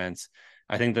good defense.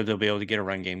 I think that they'll be able to get a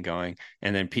run game going.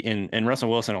 And then and Russell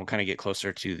Wilson will kind of get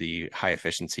closer to the high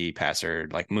efficiency passer,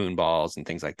 like moon balls and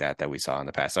things like that we saw in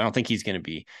the past. I don't think he's going to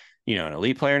be, an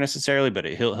elite player necessarily, but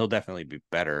he'll definitely be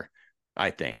better,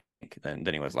 I think, than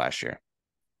he was last year.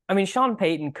 I mean, Sean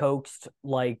Payton coaxed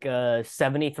like a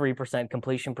 73%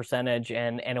 completion percentage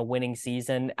and a winning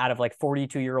season out of like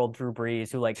 42-year-old Drew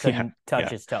Brees, who like couldn't touch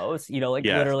his toes,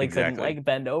 literally couldn't like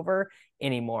bend over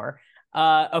anymore.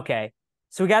 Okay.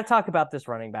 So we got to talk about this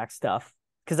running back stuff,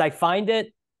 because I find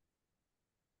it's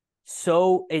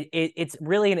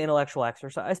really an intellectual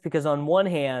exercise, because on one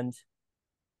hand,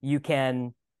 you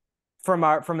can, from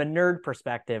a nerd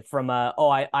perspective,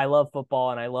 I love football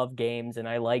and I love games and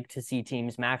I like to see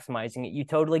teams maximizing it, you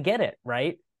totally get it,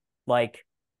 right? Like,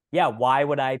 yeah, why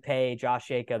would I pay Josh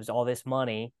Jacobs all this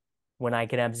money when I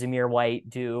can have Zamir White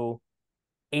do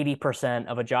 80%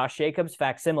 of a Josh Jacobs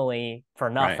facsimile for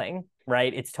nothing,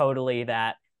 right? It's totally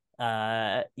that,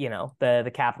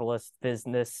 the capitalist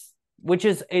business, which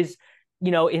is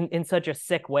in such a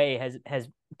sick way has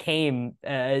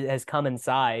come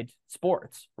inside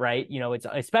sports, right? It's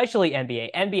especially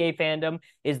NBA fandom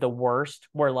is the worst,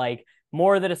 where like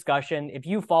more of the discussion, if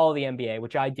you follow the NBA,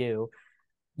 which I do,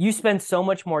 you spend so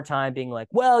much more time being like,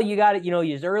 well, you got to,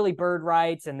 use early bird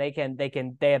rights, and they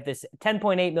have this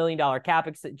 $10.8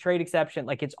 million trade exception.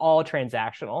 Like, it's all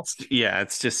transactional. Yeah.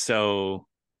 It's just so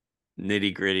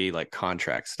nitty gritty, like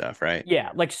contract stuff, right?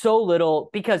 Yeah, like so little,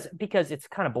 because it's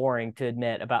kind of boring to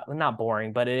admit about, not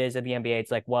boring, but it is at the NBA.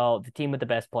 It's like, well, the team with the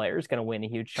best player is going to win a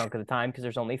huge chunk of the time because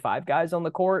there's only 5 guys on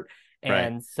the court,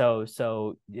 and so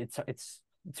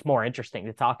it's more interesting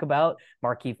to talk about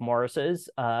Markieff Morris's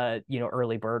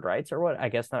early bird rights, or what, I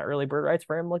guess not early bird rights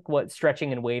for him, like what,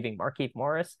 stretching and waving Markieff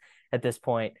Morris at this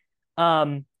point,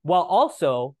 while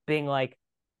also being like,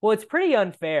 well, it's pretty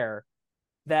unfair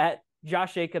that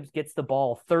Josh Jacobs gets the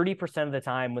ball 30% of the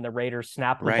time when the Raiders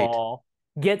snap the ball,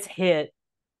 gets hit,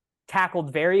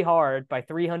 tackled very hard by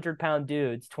 300-pound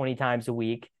dudes 20 times a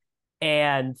week,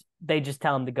 and they just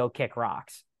tell him to go kick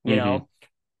rocks. You know,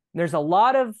 there's a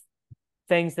lot of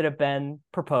things that have been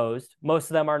proposed. Most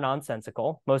of them are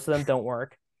nonsensical. Most of them don't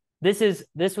work. This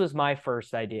was my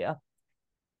first idea,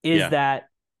 is that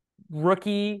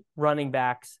rookie running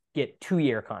backs get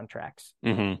 2-year contracts.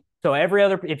 So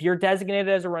if you're designated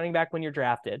as a running back when you're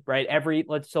drafted, right?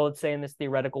 Let's say in this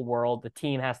theoretical world, the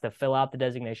team has to fill out the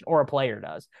designation, or a player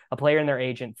does. A player and their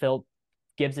agent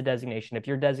gives a designation. If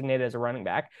you're designated as a running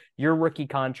back, your rookie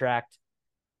contract,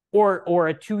 or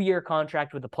a 2-year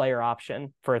contract with a player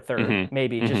option for a third,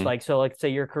 maybe just like, so like say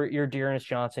you're Dearness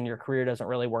Johnson, your career doesn't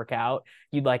really work out.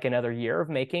 You'd like another year of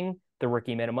making the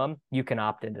rookie minimum. You can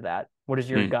opt into that. What is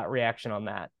your gut reaction on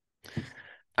that?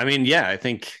 I mean, yeah, I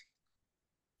think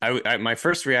my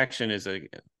first reaction is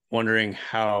wondering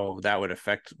how that would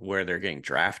affect where they're getting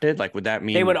drafted. Like, would that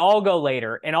mean they would all go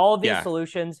later? And all of these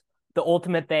solutions, the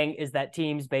ultimate thing is that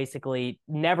teams basically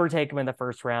never take them in the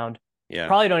first round. Yeah.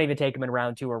 Probably don't even take them in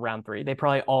round 2 or round 3. They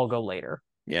probably all go later.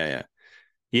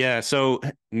 Yeah. So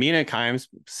Mina Kimes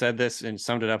said this and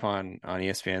summed it up on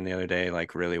ESPN the other day,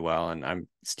 like really well. And I'm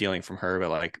stealing from her, but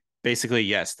like basically,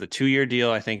 yes, the 2-year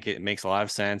deal, I think it makes a lot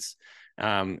of sense.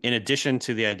 In addition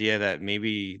to the idea that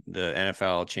maybe the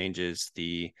NFL changes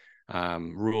the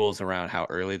rules around how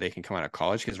early they can come out of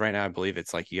college, because right now I believe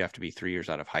it's like you have to be 3 years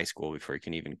out of high school before you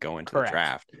can even go into the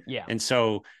draft. Yeah. And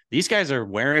so these guys are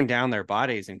wearing down their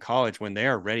bodies in college when they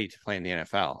are ready to play in the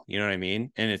NFL. You know what I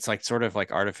mean? And it's like sort of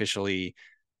like artificially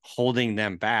holding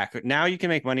them back. Now you can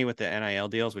make money with the NIL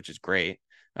deals, which is great.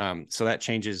 So that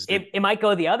changes. It might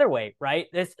go the other way, right?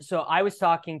 So I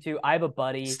have a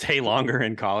buddy. Stay longer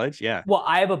in college. Yeah. Well,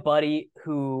 I have a buddy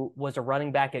who was a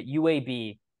running back at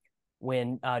UAB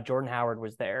when Jordan Howard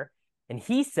was there. And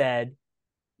he said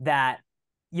that,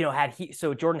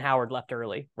 so Jordan Howard left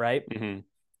early, right?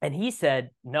 And he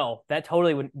said, no, that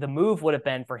totally the move would have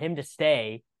been for him to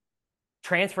stay,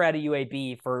 transfer out of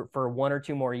UAB for 1 or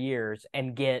 2 more years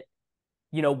and get,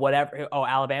 whatever. Oh,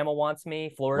 Alabama wants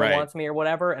me, Florida wants me, or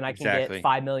whatever, and I can get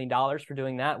 $5 million for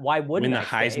doing that. Why wouldn't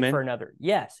I stay for another?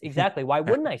 Yes, exactly. Why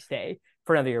wouldn't I stay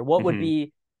for another year? What would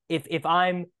be if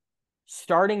I'm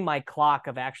starting my clock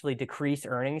of actually decreased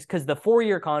earnings, because the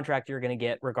 4-year contract you're going to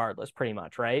get regardless, pretty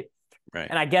much, right? Right.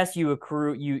 And I guess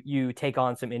you take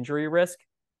on some injury risk,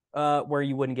 where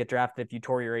you wouldn't get drafted if you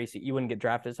tore your ACL. You wouldn't get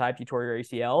drafted as high if you tore your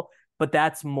ACL, but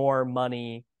that's more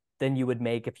money than you would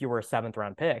make if you were a 7th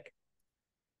round pick.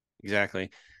 Exactly.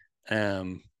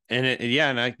 And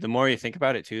the more you think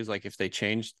about it too, is like if they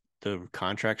change the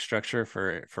contract structure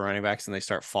for running backs and they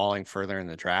start falling further in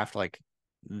the draft, like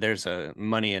there's a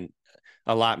money and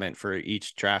allotment for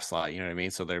each draft slot, you know what I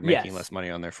mean? So they're making less money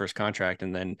on their first contract.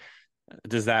 And then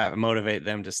does that motivate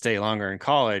them to stay longer in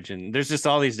college? And there's just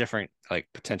all these different like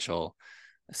potential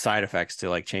side effects to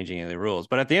like changing the rules.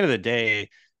 But at the end of the day,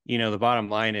 the bottom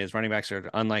line is running backs are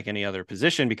unlike any other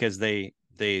position because they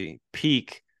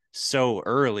peak so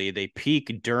early. They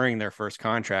peak during their first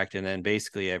contract, and then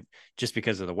basically just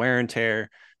because of the wear and tear,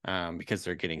 because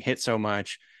they're getting hit so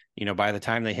much, by the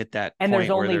time they hit that and point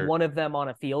there's only one of them on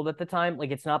a field at the time.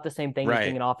 Like it's not the same thing as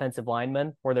being an offensive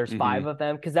lineman where there's 5 of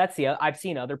them, because I've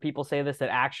seen other people say this, that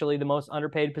actually the most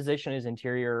underpaid position is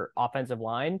interior offensive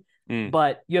line,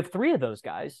 but you have 3 of those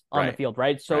guys on the field,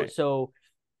 right? So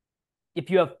if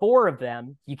you have 4 of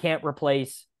them, you can't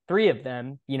replace 3 of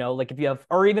them, like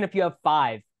even if you have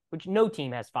 5, which no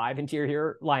team has 5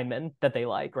 interior linemen that they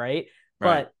like, right?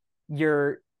 But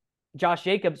your Josh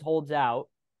Jacobs holds out.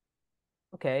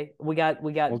 Okay, we got.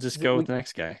 We'll just go with the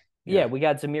next guy. Yeah, we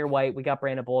got Zamir White, we got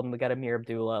Brandon Bolden, we got Amir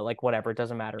Abdullah. Like whatever, it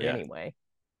doesn't matter anyway.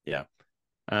 Yeah.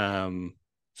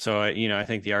 So I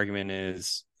think the argument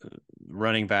is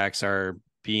running backs are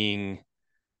being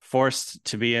forced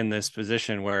to be in this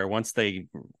position where once they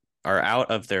are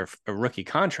out of their rookie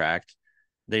contract,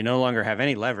 they no longer have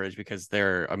any leverage because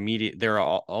they're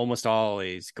almost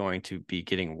always going to be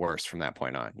getting worse from that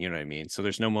point on. You know what I mean? So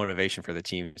there's no motivation for the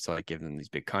teams to like give them these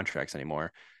big contracts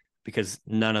anymore because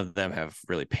none of them have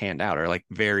really panned out, or like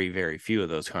very, very few of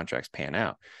those contracts pan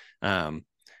out.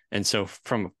 And so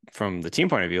from the team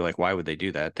point of view, like, why would they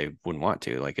do that? They wouldn't want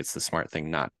to. Like, it's the smart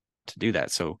thing not to do that.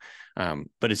 So,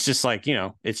 but it's just like,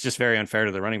 it's just very unfair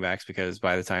to the running backs because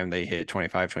by the time they hit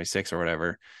 25, 26 or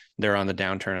whatever, they're on the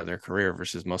downturn of their career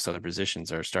versus most other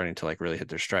positions are starting to like really hit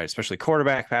their stride, especially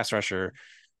quarterback, pass rusher,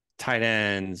 tight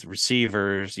ends,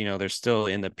 receivers. They're still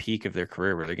in the peak of their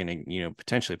career where they're going to,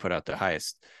 potentially put out the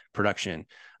highest production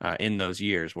in those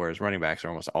years, whereas running backs are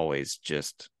almost always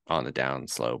just on the down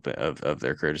slope of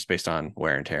their career just based on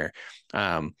wear and tear.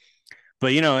 But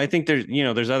I think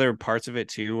there's other parts of it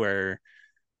too where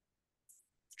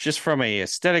just from a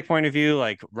aesthetic point of view,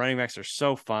 like running backs are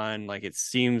so fun. Like it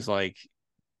seems like,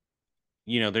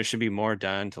 there should be more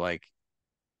done to like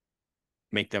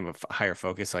make them a higher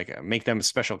focus, like make them a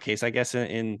special case, I guess,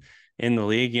 in the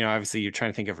league. Obviously you're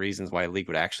trying to think of reasons why a league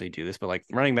would actually do this, but like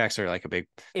running backs are like they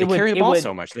carry the ball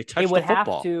so much. They touch the have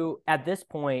football. to, at this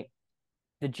point,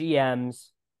 the GMs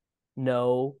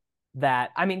know that,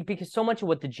 I mean, because so much of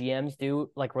what the GMs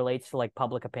do like relates to like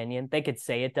public opinion. They could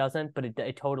say it doesn't, but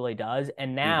it totally does.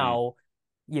 And now,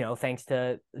 thanks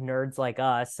to nerds like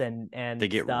us and they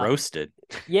get stuff, roasted.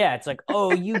 Yeah, it's like,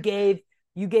 oh, you gave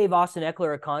Austin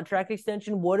Eckler a contract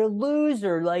extension. What a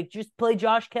loser! Like, just play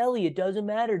Josh Kelly. It doesn't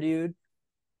matter, dude.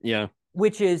 Yeah,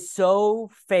 which is so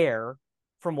fair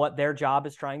from what their job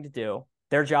is trying to do.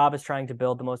 Their job is trying to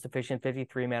build the most efficient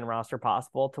 53-man roster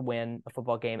possible to win a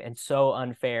football game, and so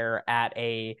unfair at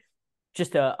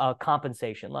just a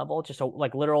compensation level, just a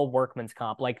like literal workman's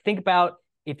comp. Like, think about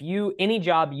any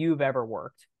job you've ever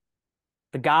worked,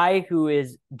 the guy who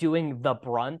is doing the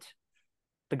brunt,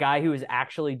 the guy who is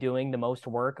actually doing the most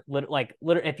work,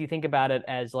 if you think about it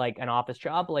as like an office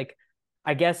job, like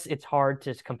I guess it's hard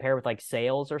to compare with like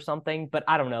sales or something, but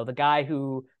I don't know, the guy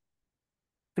who's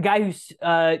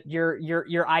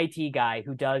your IT guy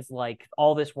who does like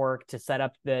all this work to set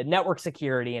up the network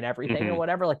security and everything or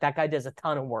whatever, like that guy does a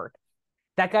ton of work.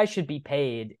 That guy should be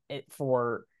paid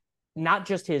for not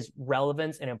just his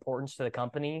relevance and importance to the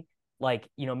company. Like,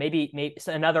 maybe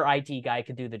another IT guy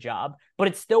could do the job, but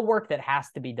it's still work that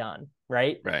has to be done,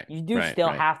 right? Right. You do still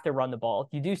have to run the ball.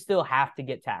 You do still have to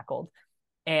get tackled.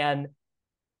 And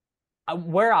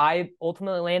where I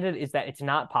ultimately landed is that it's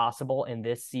not possible in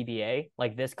this CBA,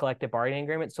 like this collective bargaining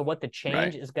agreement. So what the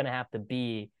change is going to have to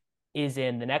be is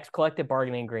in the next collective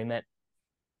bargaining agreement,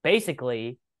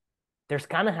 basically, there's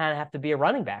kind of have to be a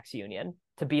running backs union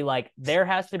to be like, there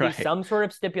has to be some sort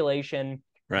of stipulation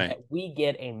that we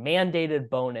get a mandated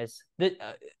bonus.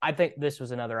 I think this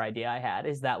was another idea I had,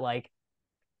 is that like,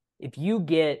 if you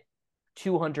get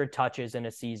 200 touches in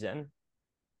a season,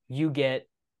 you get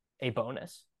a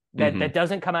bonus that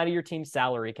doesn't come out of your team's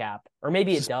salary cap, or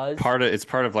maybe it does. It's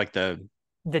part of like the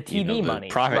TV money,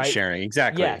 profit sharing.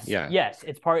 Exactly. Yes.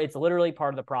 It's literally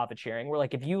part of the profit sharing, where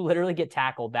like, if you literally get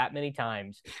tackled that many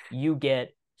times, you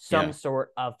get some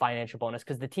sort of financial bonus,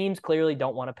 because the teams clearly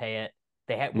don't want to pay it.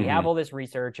 We have all this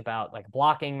research about like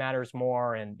blocking matters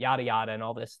more and yada yada and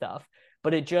all this stuff,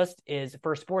 but it just is,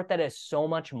 for a sport that has so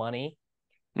much money,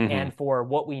 and for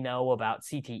what we know about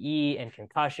CTE and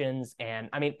concussions, and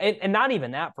I mean, and not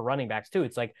even that for running backs too.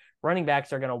 It's like running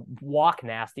backs are going to walk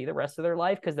nasty the rest of their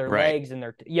life because their legs and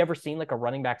you ever seen like a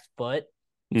running back's foot?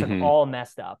 It's like all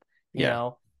messed up, you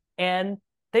know, and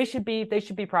they should be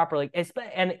properly,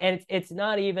 and it's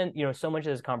not even, so much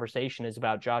of this conversation is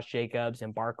about Josh Jacobs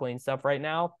and Barkley and stuff right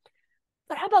now.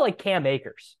 But how about like Cam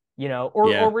Akers, or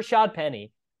Rashad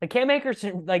Penny? Like Cam Akers,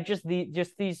 like just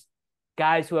these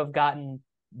guys who have gotten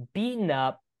beaten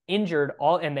up, injured,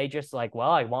 and they just like,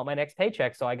 well, I want my next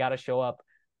paycheck, so I got to show up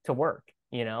to work,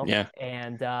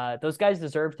 and those guys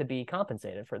deserve to be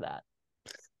compensated for that.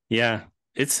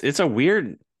 It's a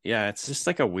weird, it's just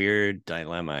like a weird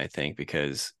dilemma, I think,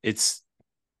 because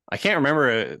I can't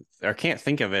remember or can't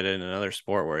think of it in another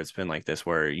sport where it's been like this,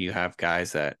 where you have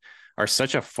guys that are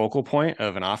such a focal point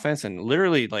of an offense, and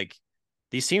literally like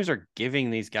these teams are giving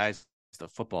these guys the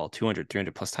football 200,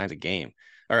 300 plus times a game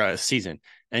or a season,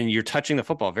 and you're touching the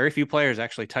football. Very few players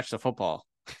actually touch the football,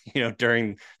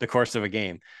 during the course of a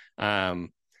game. And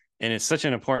it's such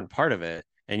an important part of it.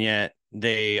 And yet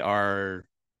they are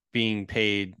being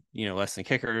paid, less than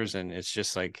kickers. And it's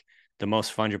just like the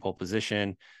most fungible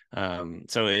position.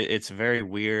 So it's very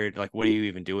weird. Like, what do you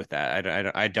even do with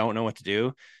that? I don't know what to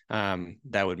do.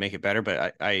 That would make it better,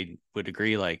 but I would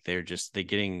agree. Like they're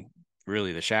getting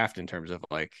really the shaft in terms of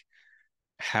like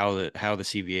how the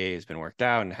CBA has been worked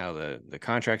out and how the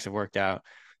contracts have worked out.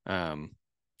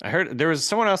 I heard there was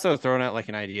someone else that was throwing out like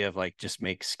an idea of like just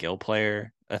make skill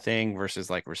player a thing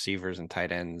versus like receivers and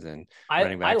tight ends and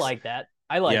running backs. I like that.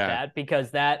 That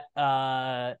because that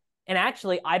and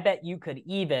actually I bet you could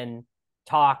even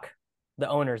talk the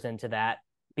owners into that,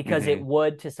 because it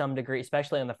would, to some degree,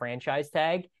 especially on the franchise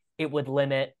tag, it would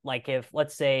limit, like if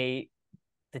let's say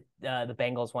the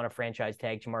Bengals want to franchise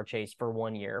tag Jamar Chase for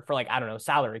 1 year for like, I don't know,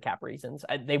 salary cap reasons.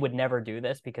 They would never do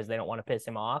this because they don't want to piss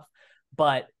him off,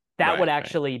 but that would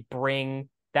actually bring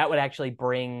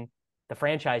the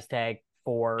franchise tag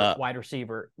for wide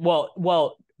receiver.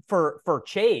 Well, for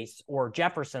Chase or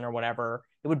Jefferson or whatever,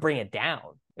 it would bring it down.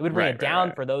 It would bring it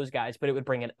down for those guys, but it would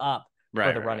bring it up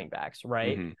for the running backs,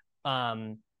 right?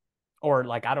 Or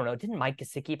like, I don't know, didn't Mike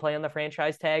Gesicki play on the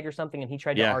franchise tag or something? And he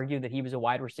tried to argue that he was a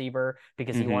wide receiver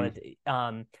because he wanted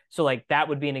to. So like that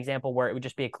would be an example where it would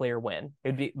just be a clear win. It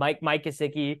would be Mike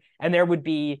Gesicki, and there would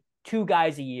be 2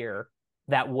 guys a year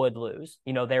that would lose.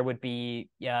 There would be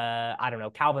I don't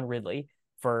know, Calvin Ridley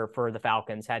for the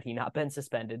Falcons had he not been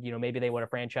suspended. Maybe they would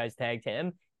have franchise tagged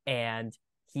him and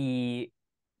he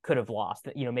could have lost.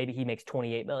 Maybe he makes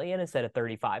 28 million instead of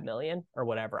 35 million or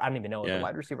whatever. I don't even know what the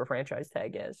wide receiver franchise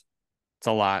tag is. It's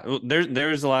a lot.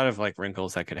 There's a lot of like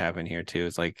wrinkles that could happen here too.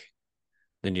 It's like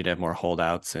then you'd have more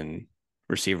holdouts and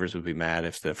receivers would be mad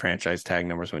if the franchise tag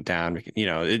numbers went down.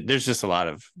 There's just a lot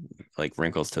of like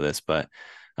wrinkles to this, but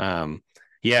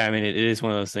yeah, I mean, it is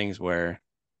one of those things where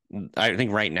I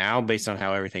think right now, based on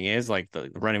how everything is, like the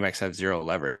running backs have 0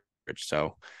 leverage.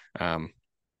 So I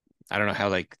don't know how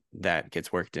like that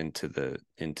gets worked into the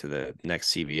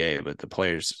next CBA, but the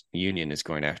players union is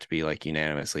going to have to be like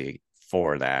unanimously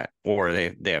for that, or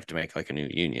they have to make like a new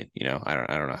union. I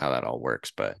don't know how that all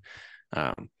works, but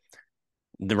right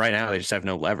now they just have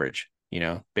no leverage,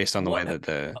 based on the way that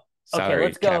the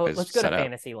salary cap is let's go set to up.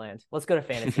 Fantasyland. Let's go to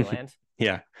Fantasyland.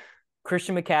 Yeah.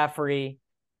 Christian McCaffrey,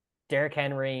 Derrick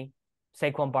Henry,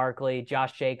 Saquon Barkley,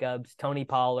 Josh Jacobs, Tony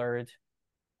Pollard.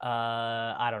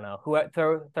 I don't know.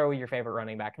 Throw your favorite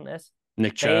running back in this.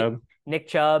 Nick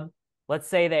Chubb. Let's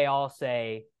say they all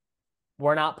say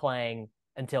we're not playing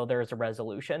until there's a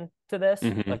resolution to this.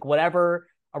 Like whatever,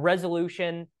 a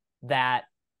resolution that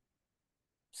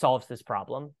solves this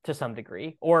problem to some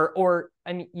degree. Or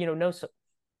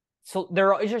so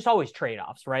there is just always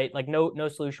trade-offs, right? Like no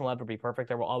solution will ever be perfect.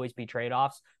 There will always be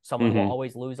trade-offs. Someone will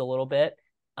always lose a little bit.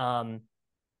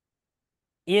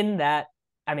 In that,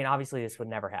 I mean, obviously this would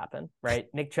never happen, right?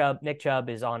 Nick Chubb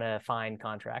is on a fine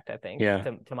contract, I think,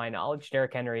 to my knowledge.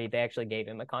 Derrick Henry, they actually gave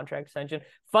him a contract extension.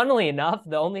 Funnily enough,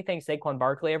 the only thing Saquon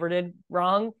Barkley ever did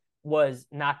wrong was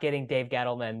not getting Dave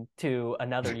Gettleman to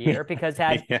another year, because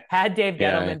had Dave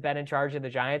Gettleman been in charge of the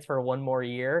Giants for one more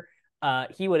year,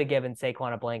 he would have given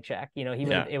Saquon a blank check. He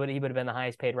would have been the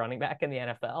highest paid running back in the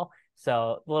NFL.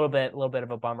 So a little bit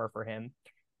of a bummer for him.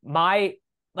 A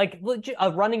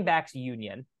running backs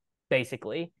union,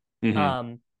 basically.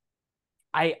 I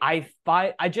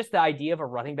just the idea of a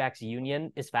running backs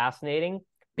union is fascinating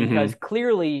because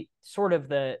clearly sort of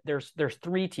there's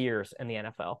 3 tiers in the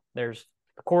NFL. There's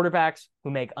the quarterbacks who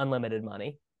make unlimited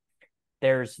money.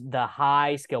 There's the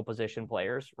high skill position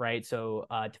players, right? So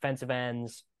defensive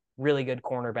ends, really good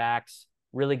cornerbacks,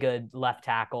 really good left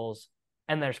tackles,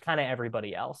 and there's kind of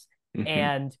everybody else.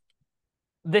 And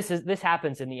this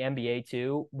happens in the NBA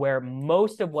too, where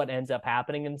most of what ends up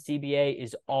happening in the CBA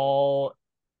is all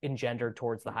engendered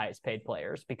towards the highest paid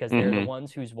players because they're the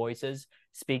ones whose voices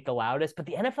speak the loudest. But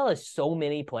the NFL has so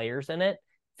many players in it,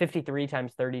 53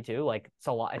 times 32, like it's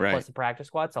a lot, plus the practice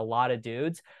squad, it's a lot of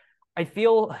dudes. It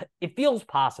feels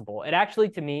possible. It actually,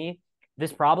 to me,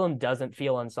 this problem doesn't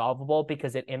feel unsolvable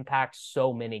because it impacts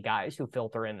so many guys who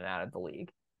filter in and out of the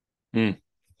league.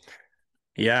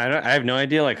 Yeah, I have no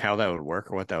idea like how that would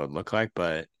work or what that would look like,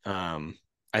 but I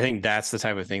think that's the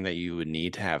type of thing that you would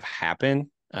need to have happen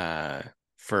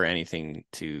for anything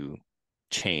to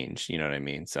change. You know what I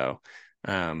mean? So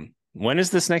when is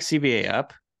this next CBA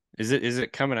up? Is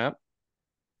it coming up?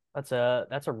 That's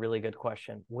a really good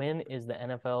question. When is the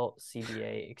NFL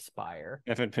CBA expire?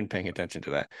 I haven't been paying attention to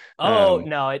that.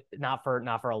 No, not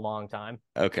for a long time.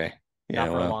 Okay. Yeah,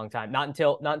 not for a long time. Not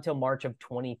until March of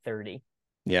 2030.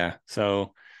 Yeah.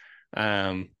 So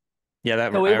I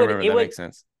remember that makes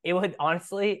sense. It would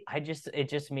honestly, it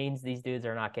just means these dudes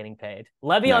are not getting paid.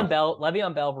 Le'Veon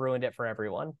Bell ruined it for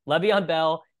everyone. Le'Veon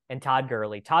Bell and Todd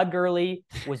Gurley. Todd Gurley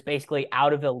was basically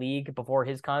out of the league before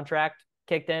his contract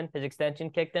kicked in, his extension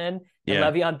kicked in, and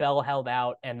Le'Veon Bell held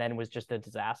out and then was just a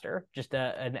disaster,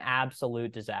 an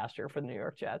absolute disaster for the New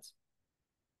York Jets.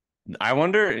 I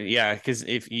wonder, because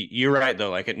if you're right though,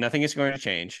 like nothing is going to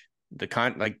change.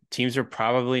 Teams are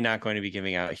probably not going to be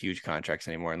giving out huge contracts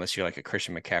anymore unless you're like a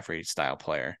Christian McCaffrey style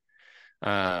player.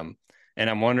 And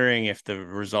I'm wondering if the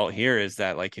result here is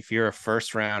that like if you're a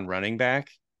first round running back,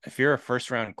 if you're a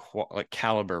first round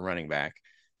caliber running back,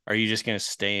 are you just going to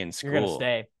stay in school?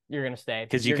 You're going to stay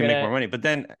because you can make more money. But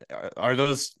then are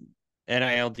those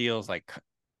NIL deals like,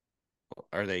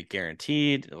 are they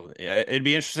guaranteed? It'd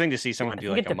be interesting to see someone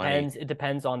do like a money. It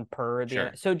depends on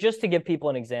So just to give people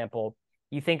an example,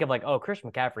 you think of like, oh,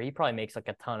 Christian McCaffrey, he probably makes like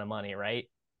a ton of money, right?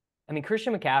 I mean,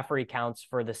 Christian McCaffrey counts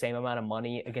for the same amount of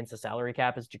money against the salary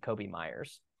cap as Jacoby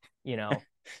Myers,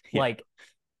 like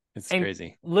it's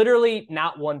crazy. Literally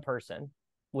not one person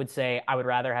would say, I would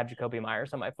rather have Jacoby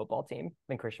Myers on my football team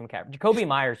than Christian McCaffrey. Jacoby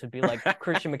Myers would be like,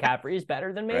 Christian McCaffrey is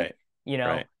better than me,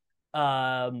 Right.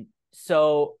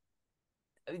 So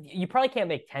you probably can't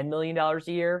make $10 million a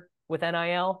year with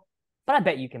NIL, but I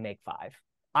bet you can make 5.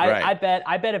 I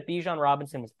bet if Bijan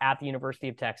Robinson was at the University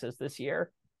of Texas this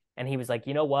year and he was like,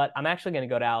 you know what, I'm actually going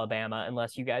to go to Alabama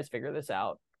unless you guys figure this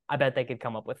out, I bet they could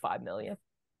come up with 5 million.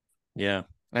 Yeah.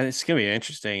 And it's going to be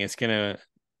interesting. It's going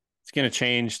to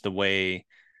change the way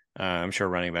I'm sure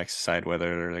running backs decide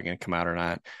whether they're going to come out or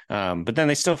not. But then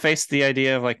they still face the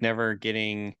idea of like never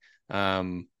getting,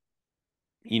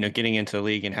 getting into the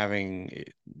league and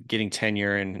getting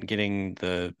tenure and getting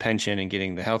the pension and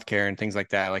getting the healthcare and things like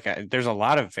that. Like there's a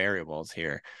lot of variables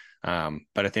here.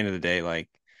 But at the end of the day, like,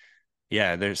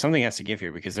 yeah, there's something has to give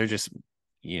here because they're just,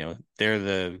 they're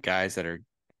the guys that are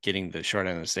getting the short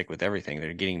end of the stick with everything.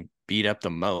 They're getting beat up the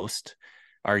most,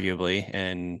 arguably,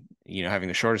 and having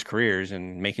the shortest careers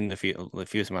and making the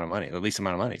fewest amount of money, the least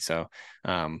amount of money. So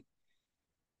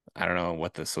I don't know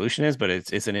what the solution is, but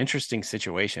it's an interesting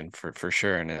situation for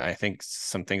sure, and I think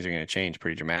some things are going to change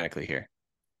pretty dramatically here.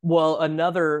 Well,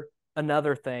 another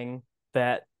thing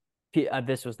that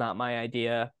this was not my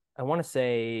idea. I want to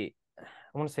say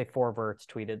Four Verts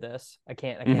tweeted this. I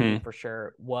can't be for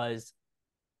sure. Was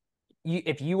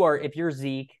if you're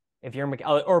Zeke, if you're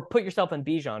or put yourself in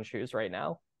Bijan's shoes right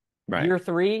now. Right. Year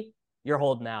 3, you're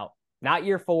holding out. Not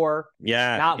year 4.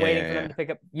 Yeah. Not waiting for them to pick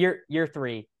up. Year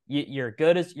 3. You're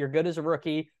good as a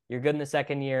rookie. You're good in the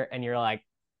second year, and you're like,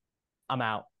 I'm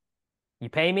out. You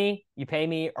pay me,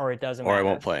 or it doesn't matter. Or I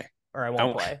won't play. Or I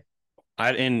won't play.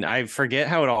 I forget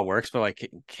how it all works, but like,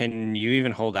 can you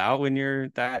even hold out when you're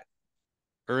that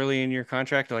early in your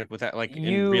contract? Like with that, like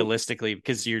realistically,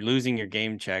 because you're losing your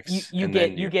game checks. You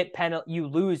get penalty. You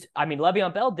lose. I mean,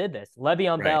 Le'Veon Bell did this.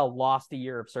 Le'Veon Bell lost a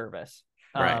year of service.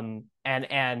 And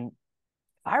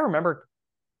I remember.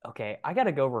 Okay, I got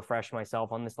to go refresh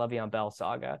myself on this Le'Veon Bell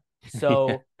saga.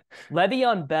 So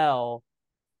Le'Veon Bell.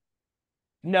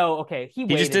 No, okay. He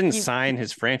just didn't sign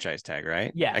his franchise tag,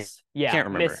 right? Yes. I can't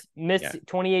remember.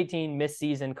 2018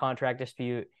 mid-season contract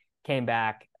dispute, came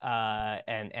back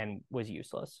and was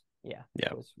useless. Yeah.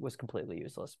 Was completely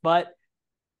useless. But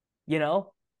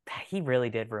he really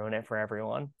did ruin it for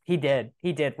everyone. He did.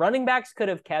 Running backs could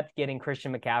have kept getting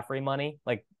Christian McCaffrey money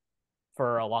like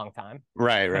for a long time.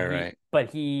 Right.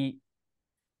 But the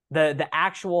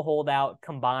actual holdout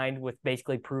combined with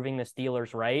basically proving the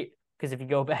Steelers right. Because if you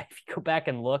go back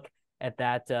and look at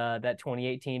that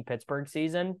 2018 Pittsburgh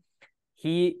season,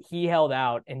 he held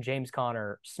out and James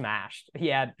Conner smashed. He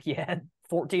had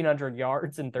 1,400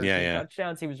 yards and 13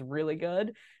 touchdowns. He was really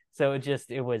good. So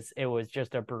it was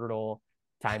just a brutal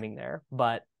timing there.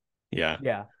 But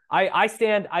yeah. I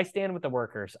stand with the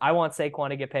workers. I want Saquon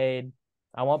to get paid.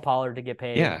 I want Pollard to get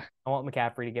paid. Yeah. I want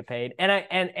McCaffrey to get paid.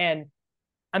 And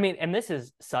I mean, and this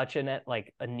is such a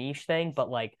niche thing,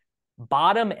 but like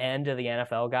bottom end of the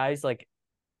NFL guys, like,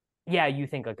 yeah, you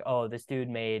think like, oh, this dude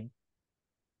made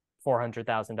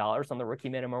 $400,000 on the rookie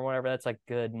minimum or whatever. That's like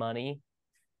good money.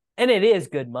 And it is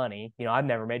good money. I've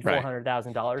never made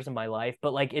 $400,000 in my life,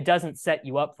 but like, it doesn't set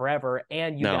you up forever.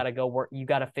 And you got to go work. You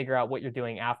got to figure out what you're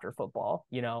doing after football,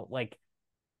 like.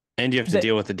 And you have to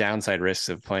deal with the downside risks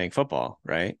of playing football,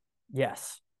 right?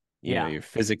 Yes. You're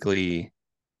physically,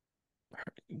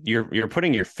 you're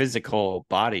putting your physical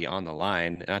body on the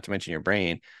line, not to mention your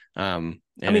brain. I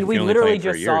mean, we literally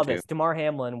just saw this. Damar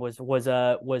Hamlin was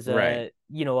a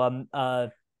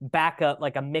backup,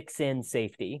 like a mix-in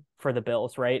safety for the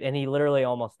Bills, right? And he literally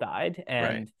almost died.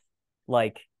 And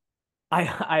like,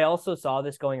 I also saw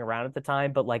this going around at the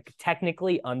time, but like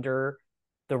technically under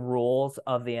the rules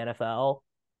of the NFL,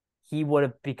 he would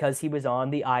have, because he was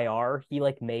on the IR, he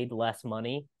like made less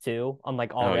money too on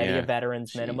like already a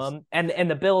veteran's minimum. And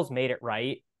the Bills made it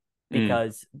right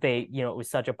because they, it was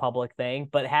such a public thing.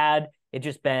 But had it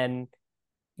just been,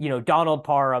 Donald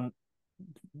Parham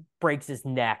breaks his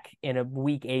neck in a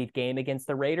week 8 game against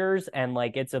the Raiders, and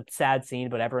like it's a sad scene,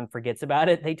 but everyone forgets about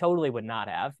it, they totally would not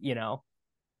have,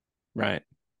 Right.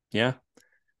 Yeah.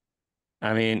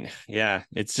 I mean, yeah,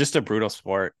 it's just a brutal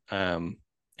sport.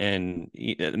 And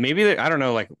maybe I don't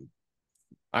know, like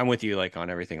I'm with you, like on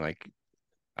everything. Like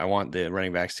I want the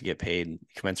running backs to get paid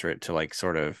commensurate to like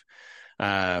sort of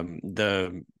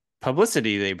the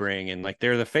publicity they bring, and like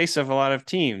they're the face of a lot of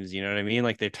teams. You know what I mean?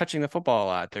 Like they're touching the football a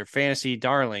lot. They're fantasy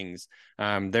darlings.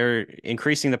 They're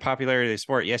increasing the popularity of the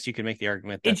sport. Yes, you can make the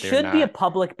argument that it should be a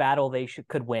public battle they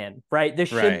could win, right? This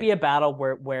should be a battle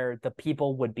where the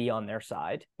people would be on their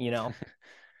side,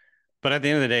 But at the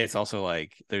end of the day, it's also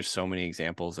like there's so many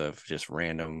examples of just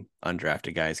random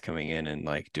undrafted guys coming in and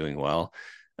like doing well.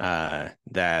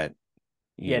 That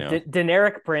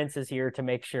Deneric Prince is here to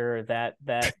make sure that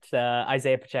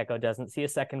Isaiah Pacheco doesn't see a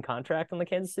second contract on the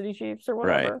Kansas City Chiefs or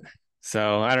whatever.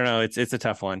 So I don't know. It's a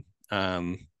tough one.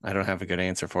 I don't have a good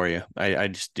answer for you. I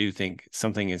just do think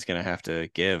something is going to have to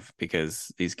give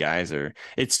because these guys are.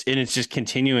 It's just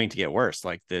continuing to get worse.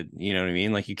 Like you know what I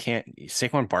mean? Like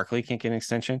Saquon Barkley can't get an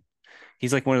extension.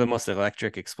 He's like one of the most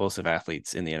electric, explosive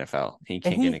athletes in the NFL. He And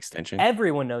can't get an extension.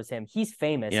 Everyone knows him. He's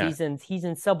famous. Yeah. He's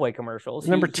in Subway commercials.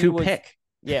 Number two pick.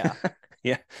 Yeah.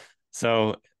 Yeah.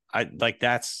 So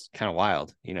that's kind of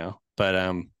wild,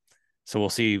 But so we'll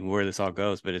see where this all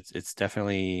goes. But it's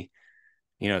definitely,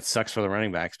 it sucks for the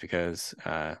running backs because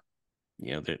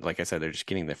like I said, they're just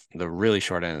getting the really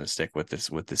short end of the stick with this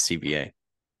CBA.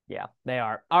 Yeah, they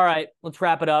are. All right, let's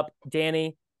wrap it up.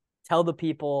 Danny, tell the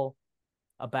people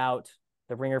about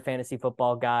the Ringer Fantasy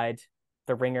Football Guide,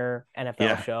 the Ringer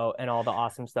NFL show, and all the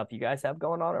awesome stuff you guys have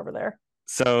going on over there.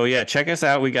 So yeah, check us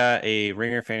out. We got a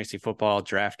Ringer Fantasy Football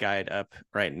draft guide up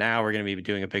right now. We're going to be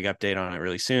doing a big update on it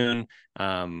really soon.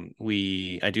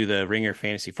 I do the Ringer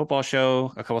Fantasy Football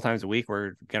show a couple times a week.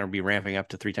 We're going to be ramping up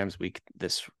to 3 times a week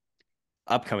this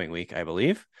upcoming week, I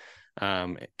believe,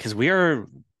 because we are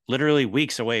literally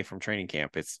weeks away from training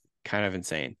camp. It's kind of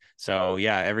insane. So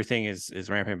yeah, everything is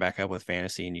ramping back up with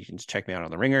fantasy, and you can just check me out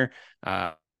on the Ringer.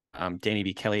 I'm Danny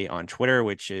B. Kelly on Twitter,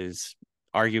 which is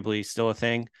arguably still a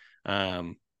thing.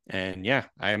 And yeah,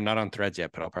 I am not on Threads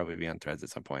yet, but I'll probably be on Threads at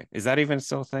some point. Is that even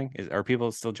still a thing? Are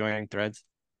people still joining Threads?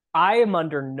 I am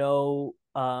under no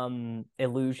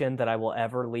illusion that I will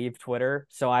ever leave Twitter,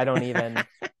 so I don't even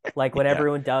like when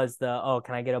everyone does can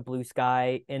I get a Blue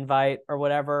Sky invite or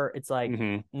whatever, it's like,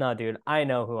 no dude, I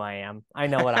know who I am, I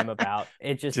know what I'm about.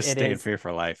 It just stay in fear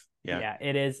for life. Yeah,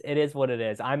 it is what it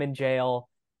is. I'm in jail.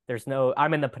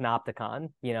 I'm in the panopticon,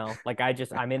 like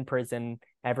I'm in prison,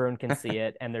 everyone can see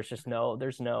it, and there's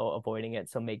no avoiding it,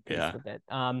 so make peace with it.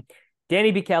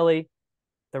 Danny B. Kelly,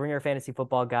 the Ringer Fantasy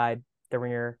Football Guide, the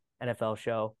Ringer NFL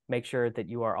show. Make sure that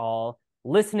you are all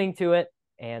listening to it,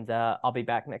 and I'll be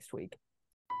back next week.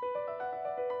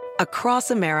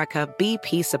 Across America,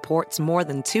 BP supports more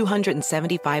than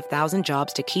 275,000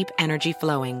 jobs to keep energy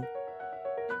flowing.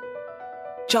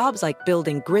 Jobs like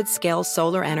building grid-scale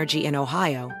solar energy in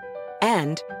Ohio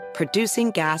and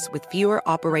producing gas with fewer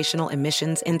operational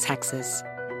emissions in Texas.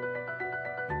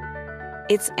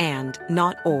 It's and,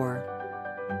 not or.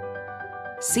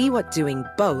 See what doing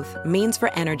both means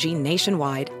for energy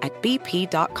nationwide at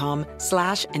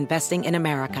bp.com/investing in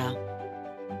America.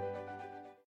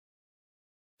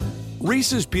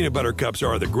 Reese's peanut butter cups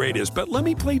are the greatest, but let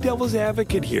me play devil's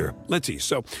advocate here. Let's see.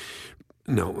 So,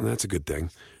 no, that's a good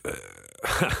thing.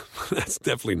 That's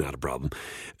definitely not a problem.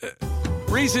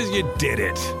 Reese's, you did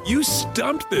it. You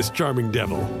stumped this charming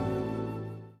devil.